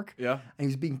graffiti work. Yeah. And he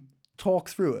was being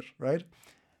talked through it, right?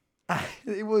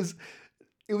 It was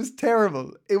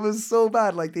terrible. It was so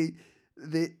bad. Like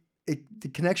the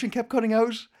connection kept cutting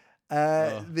out.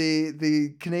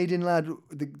 The Canadian lad,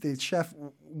 the chef,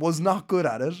 was not good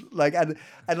at it. Like and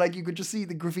like you could just see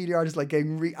the graffiti artist like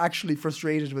getting actually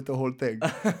frustrated with the whole thing,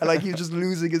 and like he was just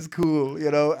losing his cool, you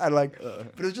know. And like,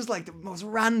 but it was just like the most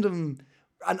random.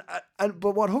 And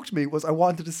but what hooked me was I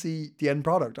wanted to see the end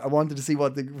product. I wanted to see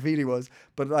what the graffiti was.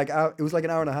 But like it was like an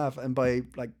hour and a half, and by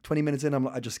like 20 minutes in,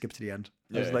 I just skipped to the end.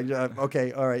 I was like,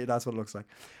 okay, all right, that's what it looks like.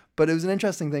 But it was an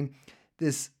interesting thing.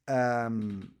 This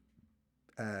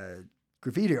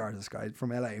graffiti artist guy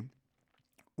from LA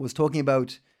was talking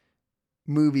about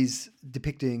movies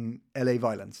depicting LA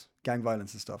violence, gang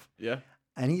violence and stuff. Yeah.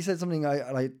 And he said something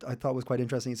I thought was quite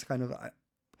interesting. It's kind of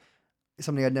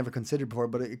something I'd never considered before,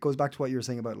 but it goes back to what you were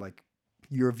saying about like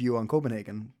your view on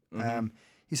Copenhagen.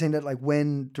 He's saying that like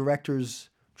when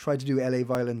directors try to do LA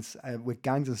violence with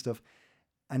gangs and stuff,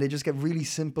 and they just get really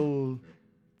simple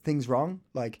things wrong,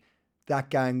 like that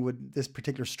this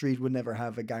particular street would never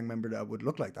have a gang member that would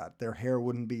look like that. Their hair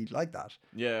wouldn't be like that.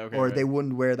 Yeah, okay. Or they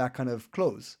wouldn't wear that kind of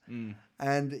clothes.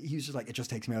 And he was just like, it just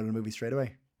takes me out of the movie straight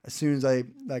away. As soon as I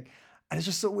like, and it's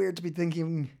just so weird to be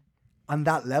thinking on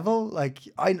that level. Like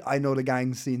I know the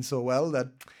gang scene so well that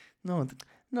no,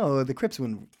 the Crips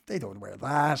they don't wear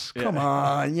that. Come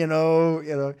on, you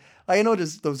know. I know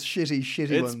there's those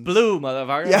shitty ones. It's blue,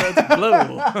 motherfucker. Yeah. It's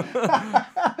blue.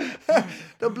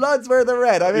 The Bloods wear the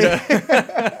red. I mean,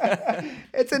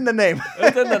 it's in the name.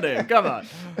 It's in the name. Come on.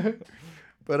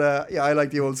 But I like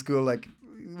the old school. Like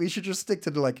we should just stick to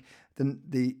the late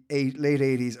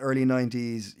 80s, early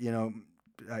 90s. You know,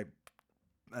 like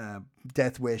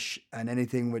Death Wish and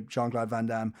anything with Jean-Claude Van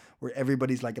Damme, where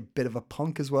everybody's like a bit of a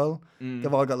punk as well.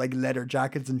 They've all got like leather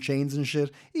jackets and chains and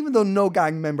shit, even though no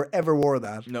gang member ever wore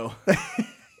that. No.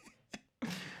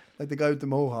 Like the guy with the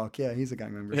mohawk, yeah, he's a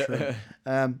gang member. Sure.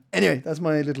 Anyway, that's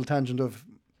my little tangent of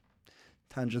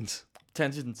tangents.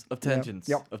 Tangents of tangents.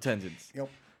 Yep. Of tangents. Yep.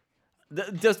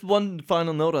 Just one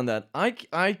final note on that. I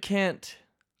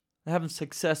haven't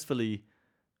successfully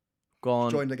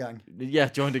joined a gang. Yeah,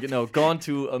 gone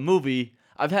to a movie.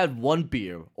 I've had one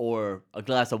beer or a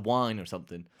glass of wine or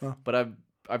something, but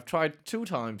I've tried 2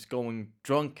 times going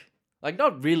drunk, like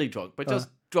not really drunk, but just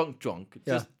drunk,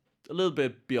 just a little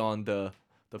bit beyond the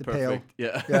perfect. Pale.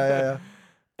 Yeah.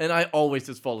 And I always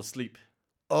just fall asleep.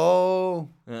 Oh.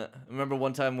 I remember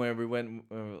one time where we went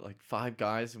like 5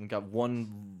 guys and we got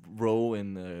one row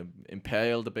in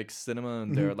Imperial, the big cinema,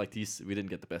 and they're like these. We didn't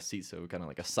get the best seats, so we kind of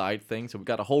like a side thing. So we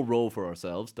got a whole row for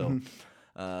ourselves though.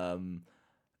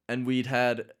 And we'd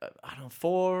had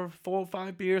 4 or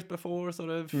 5 beers before, sort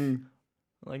of.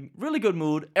 Like, really good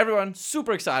mood. Everyone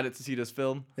super excited to see this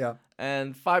film. Yeah.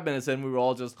 And 5 minutes in, we were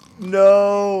all just...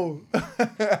 No.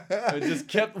 We just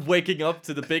kept waking up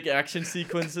to the big action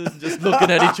sequences and just looking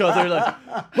at each other like,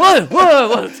 what?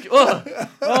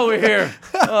 Oh, we're here.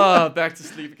 Oh, back to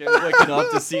sleep again. Waking up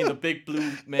to seeing the big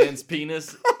blue man's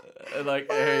penis. Like,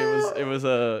 hey, it was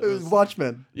It was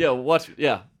Watchmen. Yeah, What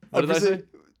did I say?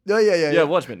 No, yeah. Yeah,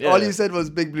 Watchmen. Yeah, all yeah. you said was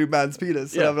Big Blue Man's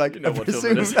penis. Yeah, And I'm like, you know I what film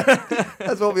presume it is.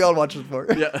 that's what we all watch it for.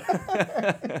 Yeah.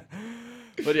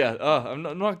 But yeah, I'm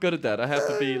not good at that. I have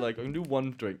to be like, I can do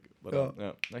one drink, but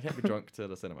I can't be drunk to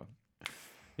the cinema.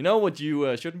 You know what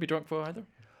you shouldn't be drunk for either?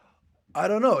 I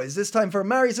don't know. Is this time for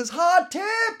Marius's hot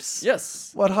tips?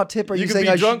 Yes. What hot tip are you, You can saying?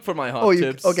 be I drunk for my hot Oh,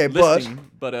 tips. okay, but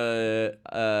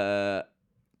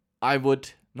I would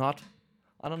not.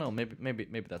 I don't know.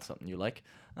 Maybe that's something you like.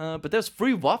 But there's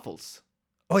free waffles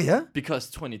Oh yeah. because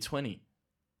 2020.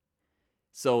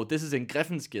 So this is in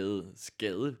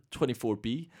Greffensgade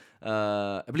 24B.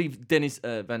 I believe Dennis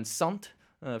Van Sant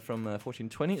from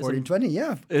 1420 1420.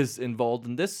 Yeah. is involved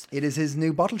in this. It is his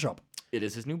new bottle shop. It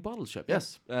is his new bottle shop.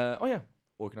 Yes.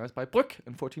 Organized by Brück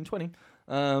in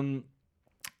 1420.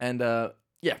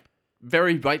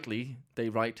 Very rightly they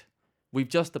write, we've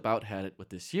just about had it with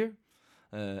this year,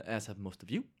 as have most of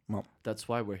you. Well. That's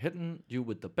why we're hitting you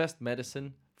with the best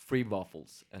medicine, free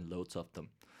waffles, and loads of them.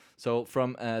 So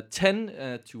from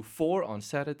 10 to 4 on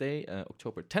Saturday,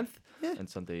 October 10th, and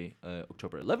Sunday,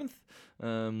 October 11th,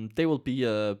 they will be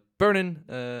burning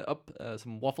up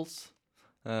some waffles,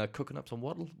 cooking up some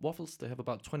waffles. They have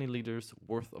about 20 liters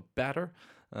worth of batter,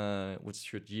 which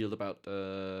should yield about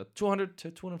 200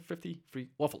 to 250 free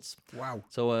waffles. Wow.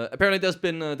 So apparently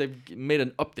they've made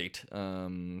an update.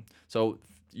 So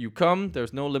you come,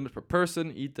 there's no limit per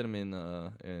person. Eat them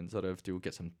in sort of to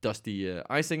get some dusty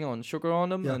icing on sugar on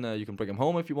them, and you can bring them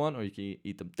home if you want, or you can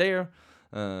eat them there.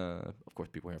 Of course,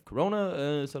 people have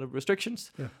Corona sort of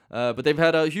restrictions. Yeah. But they've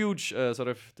had a huge sort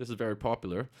of. This is very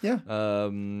popular. Yeah.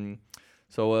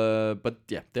 But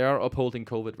they are upholding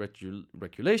COVID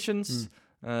regulations.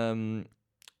 And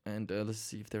let's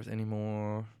see if there's any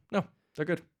more. No, they're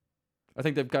good. I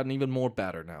think they've gotten even more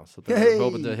batter now, so they're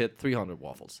hoping to hit 300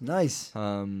 waffles. Nice.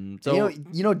 So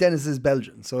you know Dennis is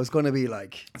Belgian, so it's going to be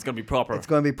like it's gonna be proper. It's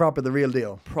going to be proper, the real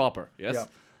deal. Proper, yes. Yeah.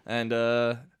 And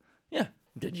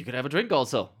then you could have a drink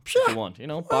also if you want.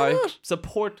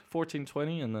 Support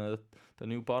 1420 and the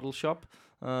new bottle shop.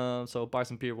 So buy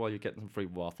some beer while you're getting some free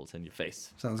waffles in your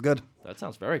face. Sounds good. That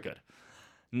sounds very good.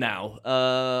 Now,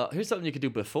 here's something you could do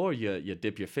before you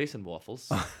dip your face in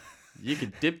waffles. You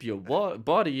could dip your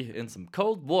body in some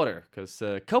cold water, because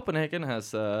Copenhagen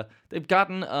has they've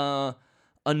gotten a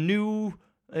new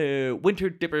Winter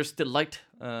Dippers Delight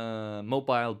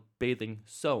mobile bathing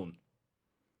zone.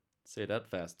 Say that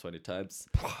fast 20 times.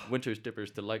 Winter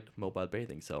Dippers Delight mobile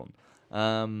bathing zone.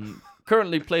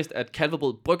 Currently placed at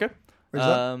Kalvebod Brygge. Where's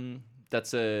that?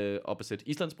 That's opposite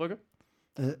Islandsbrygge.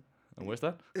 And where's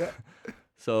that? Yeah.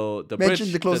 So the Mention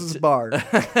bridge the closest bar.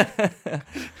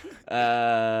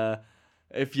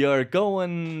 If you're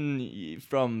going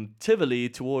from Tivoli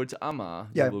towards Amager,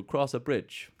 you will cross a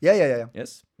bridge. Yeah.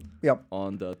 Yes. Yeah.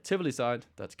 On the Tivoli side,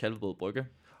 that's Kalvebod Brygge.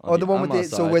 Oh, the one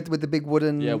with with the big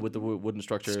wooden. Yeah, with the wooden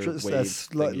structure. Wave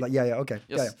okay.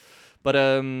 Yes. Yeah. But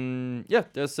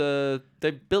there's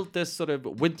they built this sort of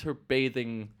winter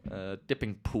bathing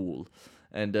dipping pool,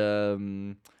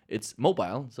 and it's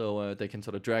mobile, so they can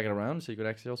sort of drag it around. So you can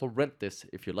actually also rent this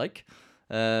if you like.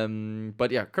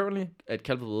 But yeah, currently at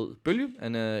Kalvebod Brygge,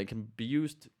 and it can be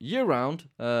used year round.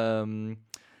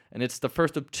 And it's the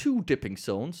first of 2 dipping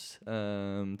zones.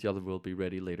 The other will be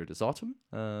ready later this autumn.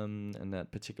 And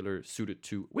that particular suited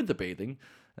to winter bathing,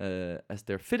 as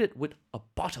they're fitted with a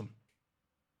bottom.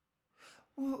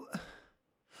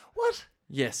 What?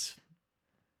 Yes.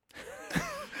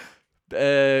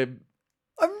 I'm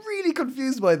really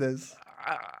confused by this.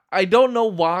 I don't know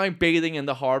why bathing in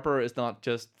the harbor is not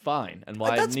just fine, and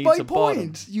why That's it needs my a bottom.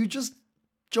 point. You just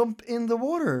jump in the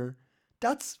water.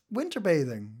 That's winter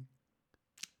bathing.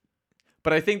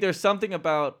 But I think there's something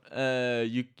about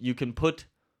you can put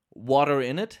water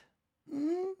in it,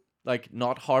 like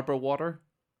not harbor water,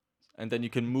 and then you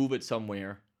can move it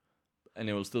somewhere, and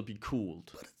it will still be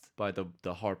cooled by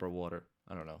the harbor water.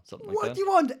 I don't know, something like that. What do you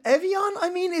want, Evian? I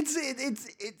mean, it's.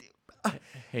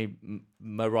 Hey,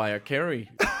 Mariah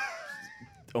Carey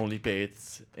only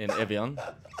bathes in Evian,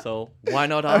 so why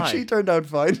not I? She turned out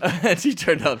fine. She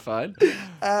turned out fine.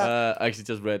 I actually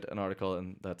just read an article,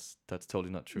 and that's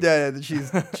totally not true. Yeah, she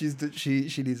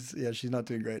needs. Yeah, she's not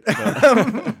doing great.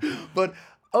 But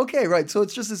okay, right. So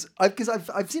it's just this. Because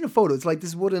I've seen a photo. It's like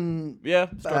this wooden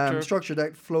structure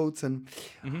that floats, and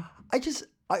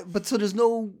But so there's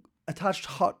no attached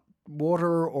hot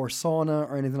water or sauna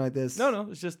or anything like this. No,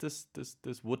 it's just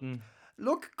this wooden.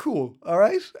 Look cool. All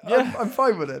right. Yeah. I'm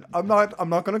fine with it. I'm not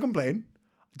going to complain.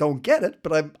 Don't get it,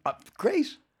 but I'm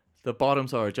great The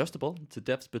bottoms are adjustable to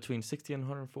depths between 60 and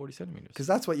 140 centimeters. because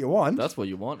that's what you want. That's what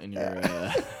you want in your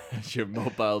your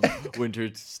mobile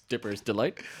winter dipper's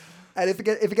delight. And if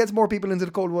it gets more people into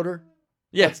the cold water,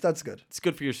 Yeah, that's good. it's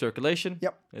good for your circulation.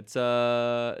 Yep. It's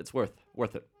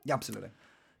worth it. Yeah, absolutely.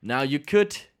 Now you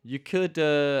could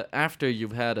after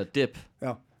you've had a dip,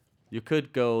 Yeah. you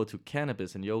could go to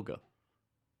cannabis and yoga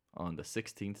on the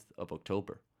 16th of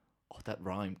October. Oh, that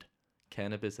rhymed.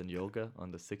 Cannabis and yoga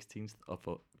on the 16th of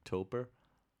October.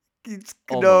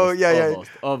 No, yeah.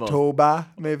 Almost. Toba,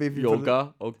 maybe if you put it-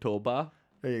 Yoga, October.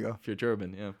 There you go. If you're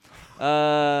German,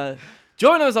 yeah.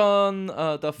 Join us on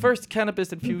the first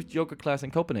cannabis-infused yoga class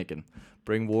in Copenhagen.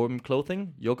 Bring warm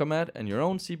clothing, yoga mat, and your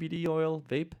own CBD oil,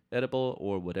 vape, edible,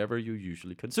 or whatever you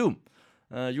usually consume.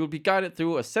 You will be guided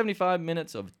through a 75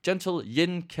 minutes of gentle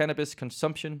yin. Cannabis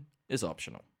consumption is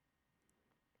optional.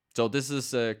 So this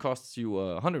is costs you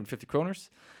 150 kroners.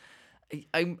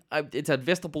 It's at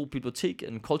Vesterbro Bibliotek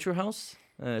and Culture House.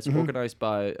 It's organized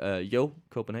by Yo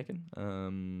Copenhagen.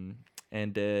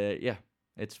 And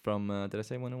it's from, did I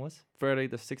say when it was? Friday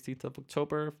the 16th of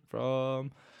October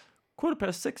from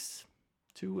 6:15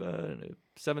 to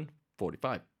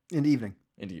 7:45. In the evening.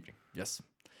 In the evening, yes.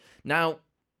 Now,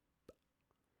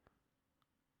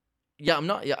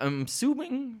 I'm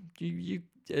assuming you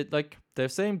like they're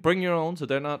saying bring your own, so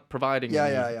they're not providing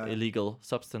any illegal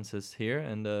substances here.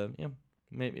 And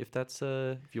maybe if that's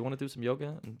if you want to do some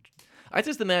yoga, and I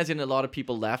just imagine a lot of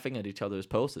people laughing at each other's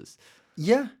poses.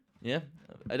 Yeah. Yeah,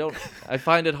 I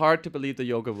find it hard to believe the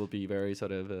yoga will be very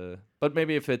sort of, but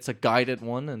maybe if it's a guided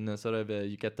one and sort of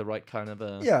you get the right kind of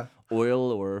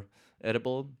oil or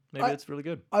edible, maybe it's really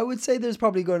good. I would say there's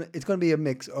probably it's going to be a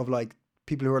mix of like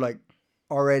people who are like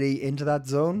already into that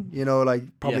zone, you know, like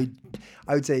probably,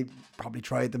 I would say probably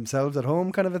try it themselves at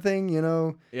home kind of a thing, you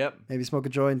know. Yep. Maybe smoke a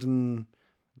joint and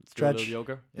stretch. Do a little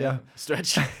yoga. Yeah.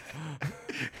 Stretch.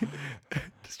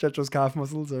 Stretch those calf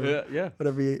muscles or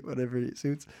whatever it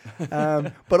suits.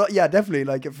 But definitely,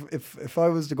 like if I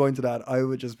was to go into that, I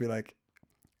would just be like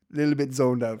a little bit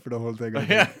zoned out for the whole thing.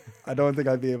 I don't think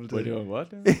I'd be able to. We're doing what?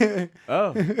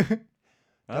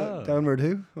 Downward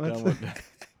who? What? Downward.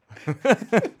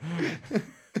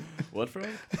 What, Frank?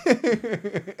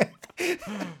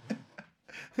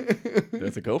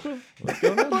 There's a cobra? What's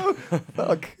going on?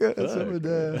 Fuck.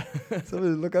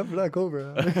 Someone look out for that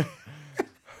cobra.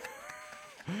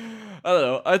 I don't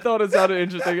know. I thought it sounded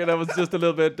interesting, and I was just a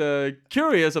little bit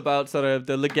curious about sort of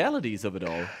the legalities of it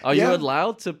all. Are you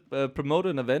allowed to promote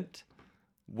an event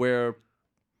where?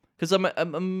 Because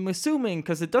I'm assuming,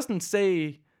 because it doesn't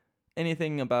say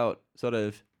anything about sort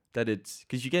of that it's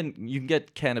because you can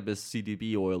get cannabis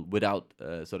CBD oil without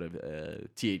sort of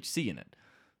THC in it.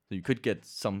 So you could get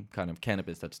some kind of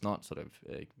cannabis that's not sort of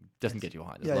doesn't get you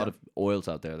high. There's a lot of oils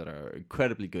out there that are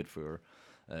incredibly good for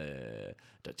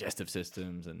digestive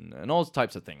systems and all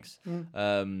types of things.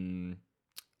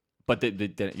 But they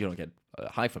you don't get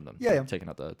high from them. Taking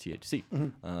out the THC.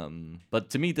 But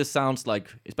to me, this sounds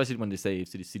like, especially when they say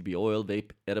CBD oil,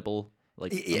 vape, edible.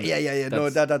 Like No,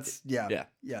 that's yeah.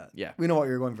 We know what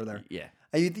you're going for there. Yeah.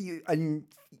 And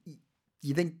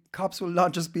you think cops will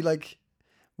not just be like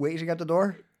waiting at the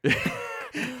door?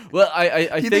 Well,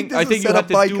 I think you have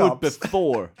to do cops? it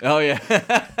before. Oh yeah.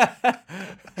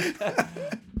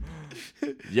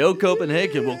 Yo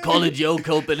Copenhagen, we'll call it Yo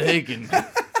Copenhagen.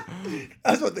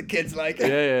 That's what the kids like.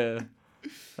 Yeah.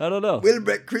 I don't know. We'll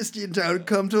make Christiantown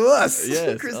come to us.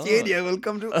 Yes. Christiania will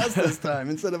come to us this time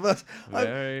instead of us.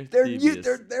 They're used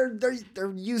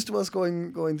to us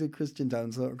going to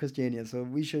Christiantown, so Christiania, so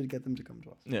we should get them to come to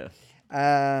us. Yeah.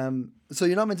 So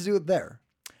you're not meant to do it there.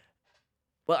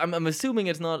 Well, I'm assuming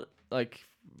it's not like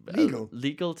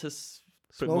legal to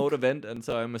promote event, and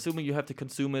so I'm assuming you have to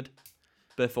consume it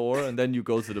before, and then you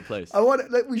go to the place.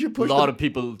 We should push a lot of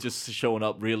people just showing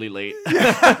up really late.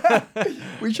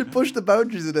 We should push the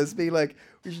boundaries of this. Be like,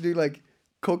 we should do like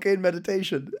cocaine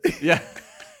meditation. Yeah,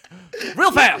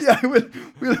 real fast. Yeah,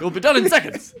 we'll be done in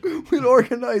seconds. We'll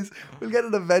organize. We'll get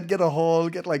an event, get a hall,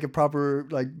 get like a proper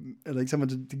like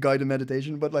someone to guide a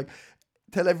meditation, but like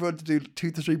tell everyone to do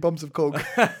 2 to 3 bumps of coke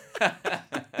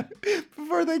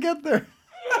before they get there.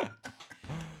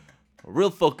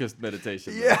 Real focused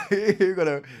meditation. Yeah, you're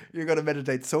gonna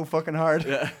meditate so fucking hard.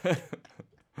 Yeah.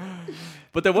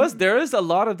 But there is a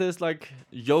lot of this like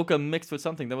yoga mixed with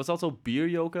something. There was also beer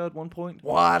yoga at one point.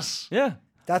 What? Yeah.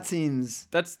 That seems.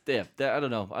 That's I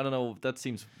don't know. That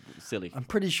seems silly. I'm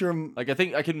pretty sure. Like I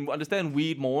think I can understand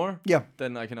weed more. Yeah.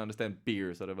 Than I can understand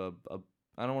beer. Sort of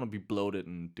I don't want to be bloated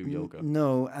and do yoga.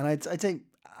 No, and I'd say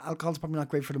alcohol's probably not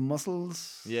great for the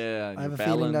muscles. Yeah, and I have your a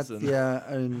feeling balance that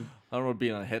and and I don't want to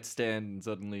be on a headstand and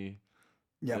suddenly.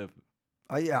 yeah,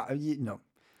 no,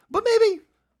 but maybe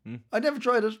I never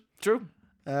tried it. True.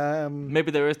 Um, Maybe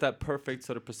there is that perfect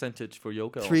sort of percentage for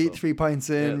yoga. three also. 3 pints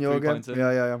in 3 yoga. pints in.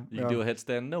 Yeah. You can do a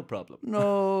headstand, no problem.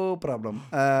 No problem.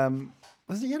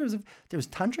 Was it? Yeah, there was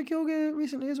tantric yoga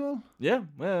recently as well. Yeah.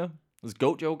 There's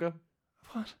goat yoga.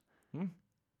 What?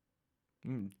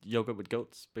 Yoga with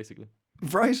goats, basically.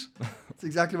 Right. That's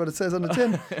exactly what it says on the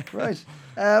tin. Right.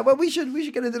 Well, we should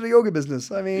get into the yoga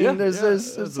business. I mean, there's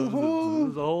a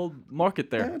whole market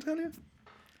there. Yeah, I tell you.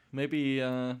 Maybe,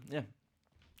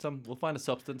 we'll find a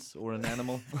substance or an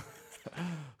animal,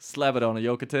 slap it on a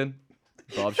yoga tin.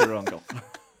 Bob's your uncle.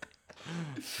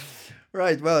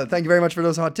 Right. Well, thank you very much for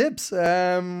those hot tips.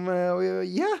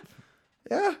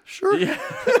 Yeah, sure. Yeah.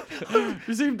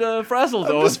 You seemed frazzled,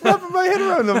 I'm though. just wrapping my head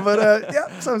around them, but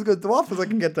yeah, sounds good. The waffles I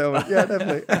can get down with. Yeah,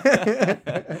 definitely.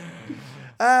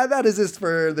 That is it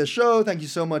for the show. Thank you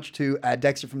so much to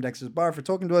Dexter from Dexter's Bar for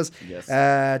talking to us. Yes.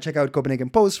 Check out Copenhagen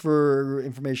Post for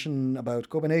information about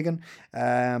Copenhagen.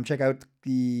 Check out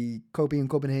the Copy in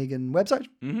Copenhagen website,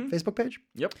 Facebook page.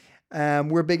 Yep.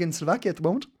 We're big in Slovakia at the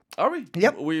moment. Are we?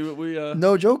 Yep. We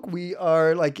No joke. We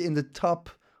are like in the top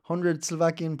 100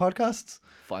 Slovakian podcasts.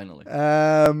 Finally.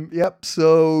 Yep.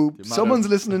 So The amount someone's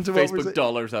of listening to what we're Facebook saying.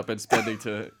 dollars I've been spending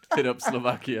to hit up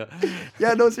Slovakia.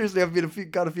 Yeah, no, seriously, I've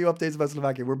got a few updates about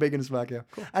Slovakia. We're big in Slovakia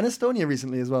and Estonia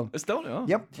recently as well. Estonia. Oh.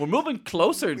 Yep. We're moving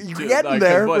closer to getting like,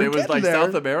 there, What, we're it was getting like there.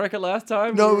 South America last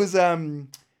time? No, it Or- was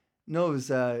Was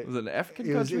it an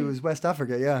African country? it was West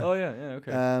Africa. Yeah. Oh yeah,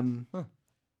 okay.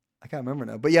 I can't remember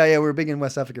now, but yeah, we're big in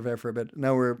West Africa there for a bit.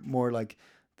 Now we're more like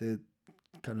the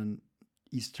kind of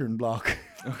Eastern Bloc.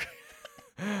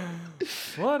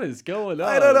 What is going on?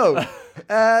 I don't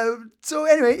know. So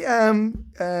anyway,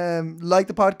 like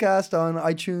the podcast on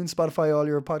iTunes, Spotify, all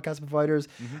your podcast providers.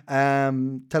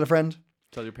 Tell a friend,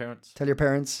 Tell your parents. tell your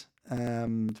parents,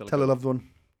 tell a loved one.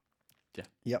 Yeah.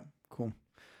 Yep. Cool.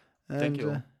 Thank you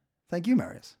all. Thank you,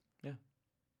 Marius.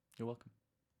 You're welcome.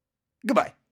 Goodbye.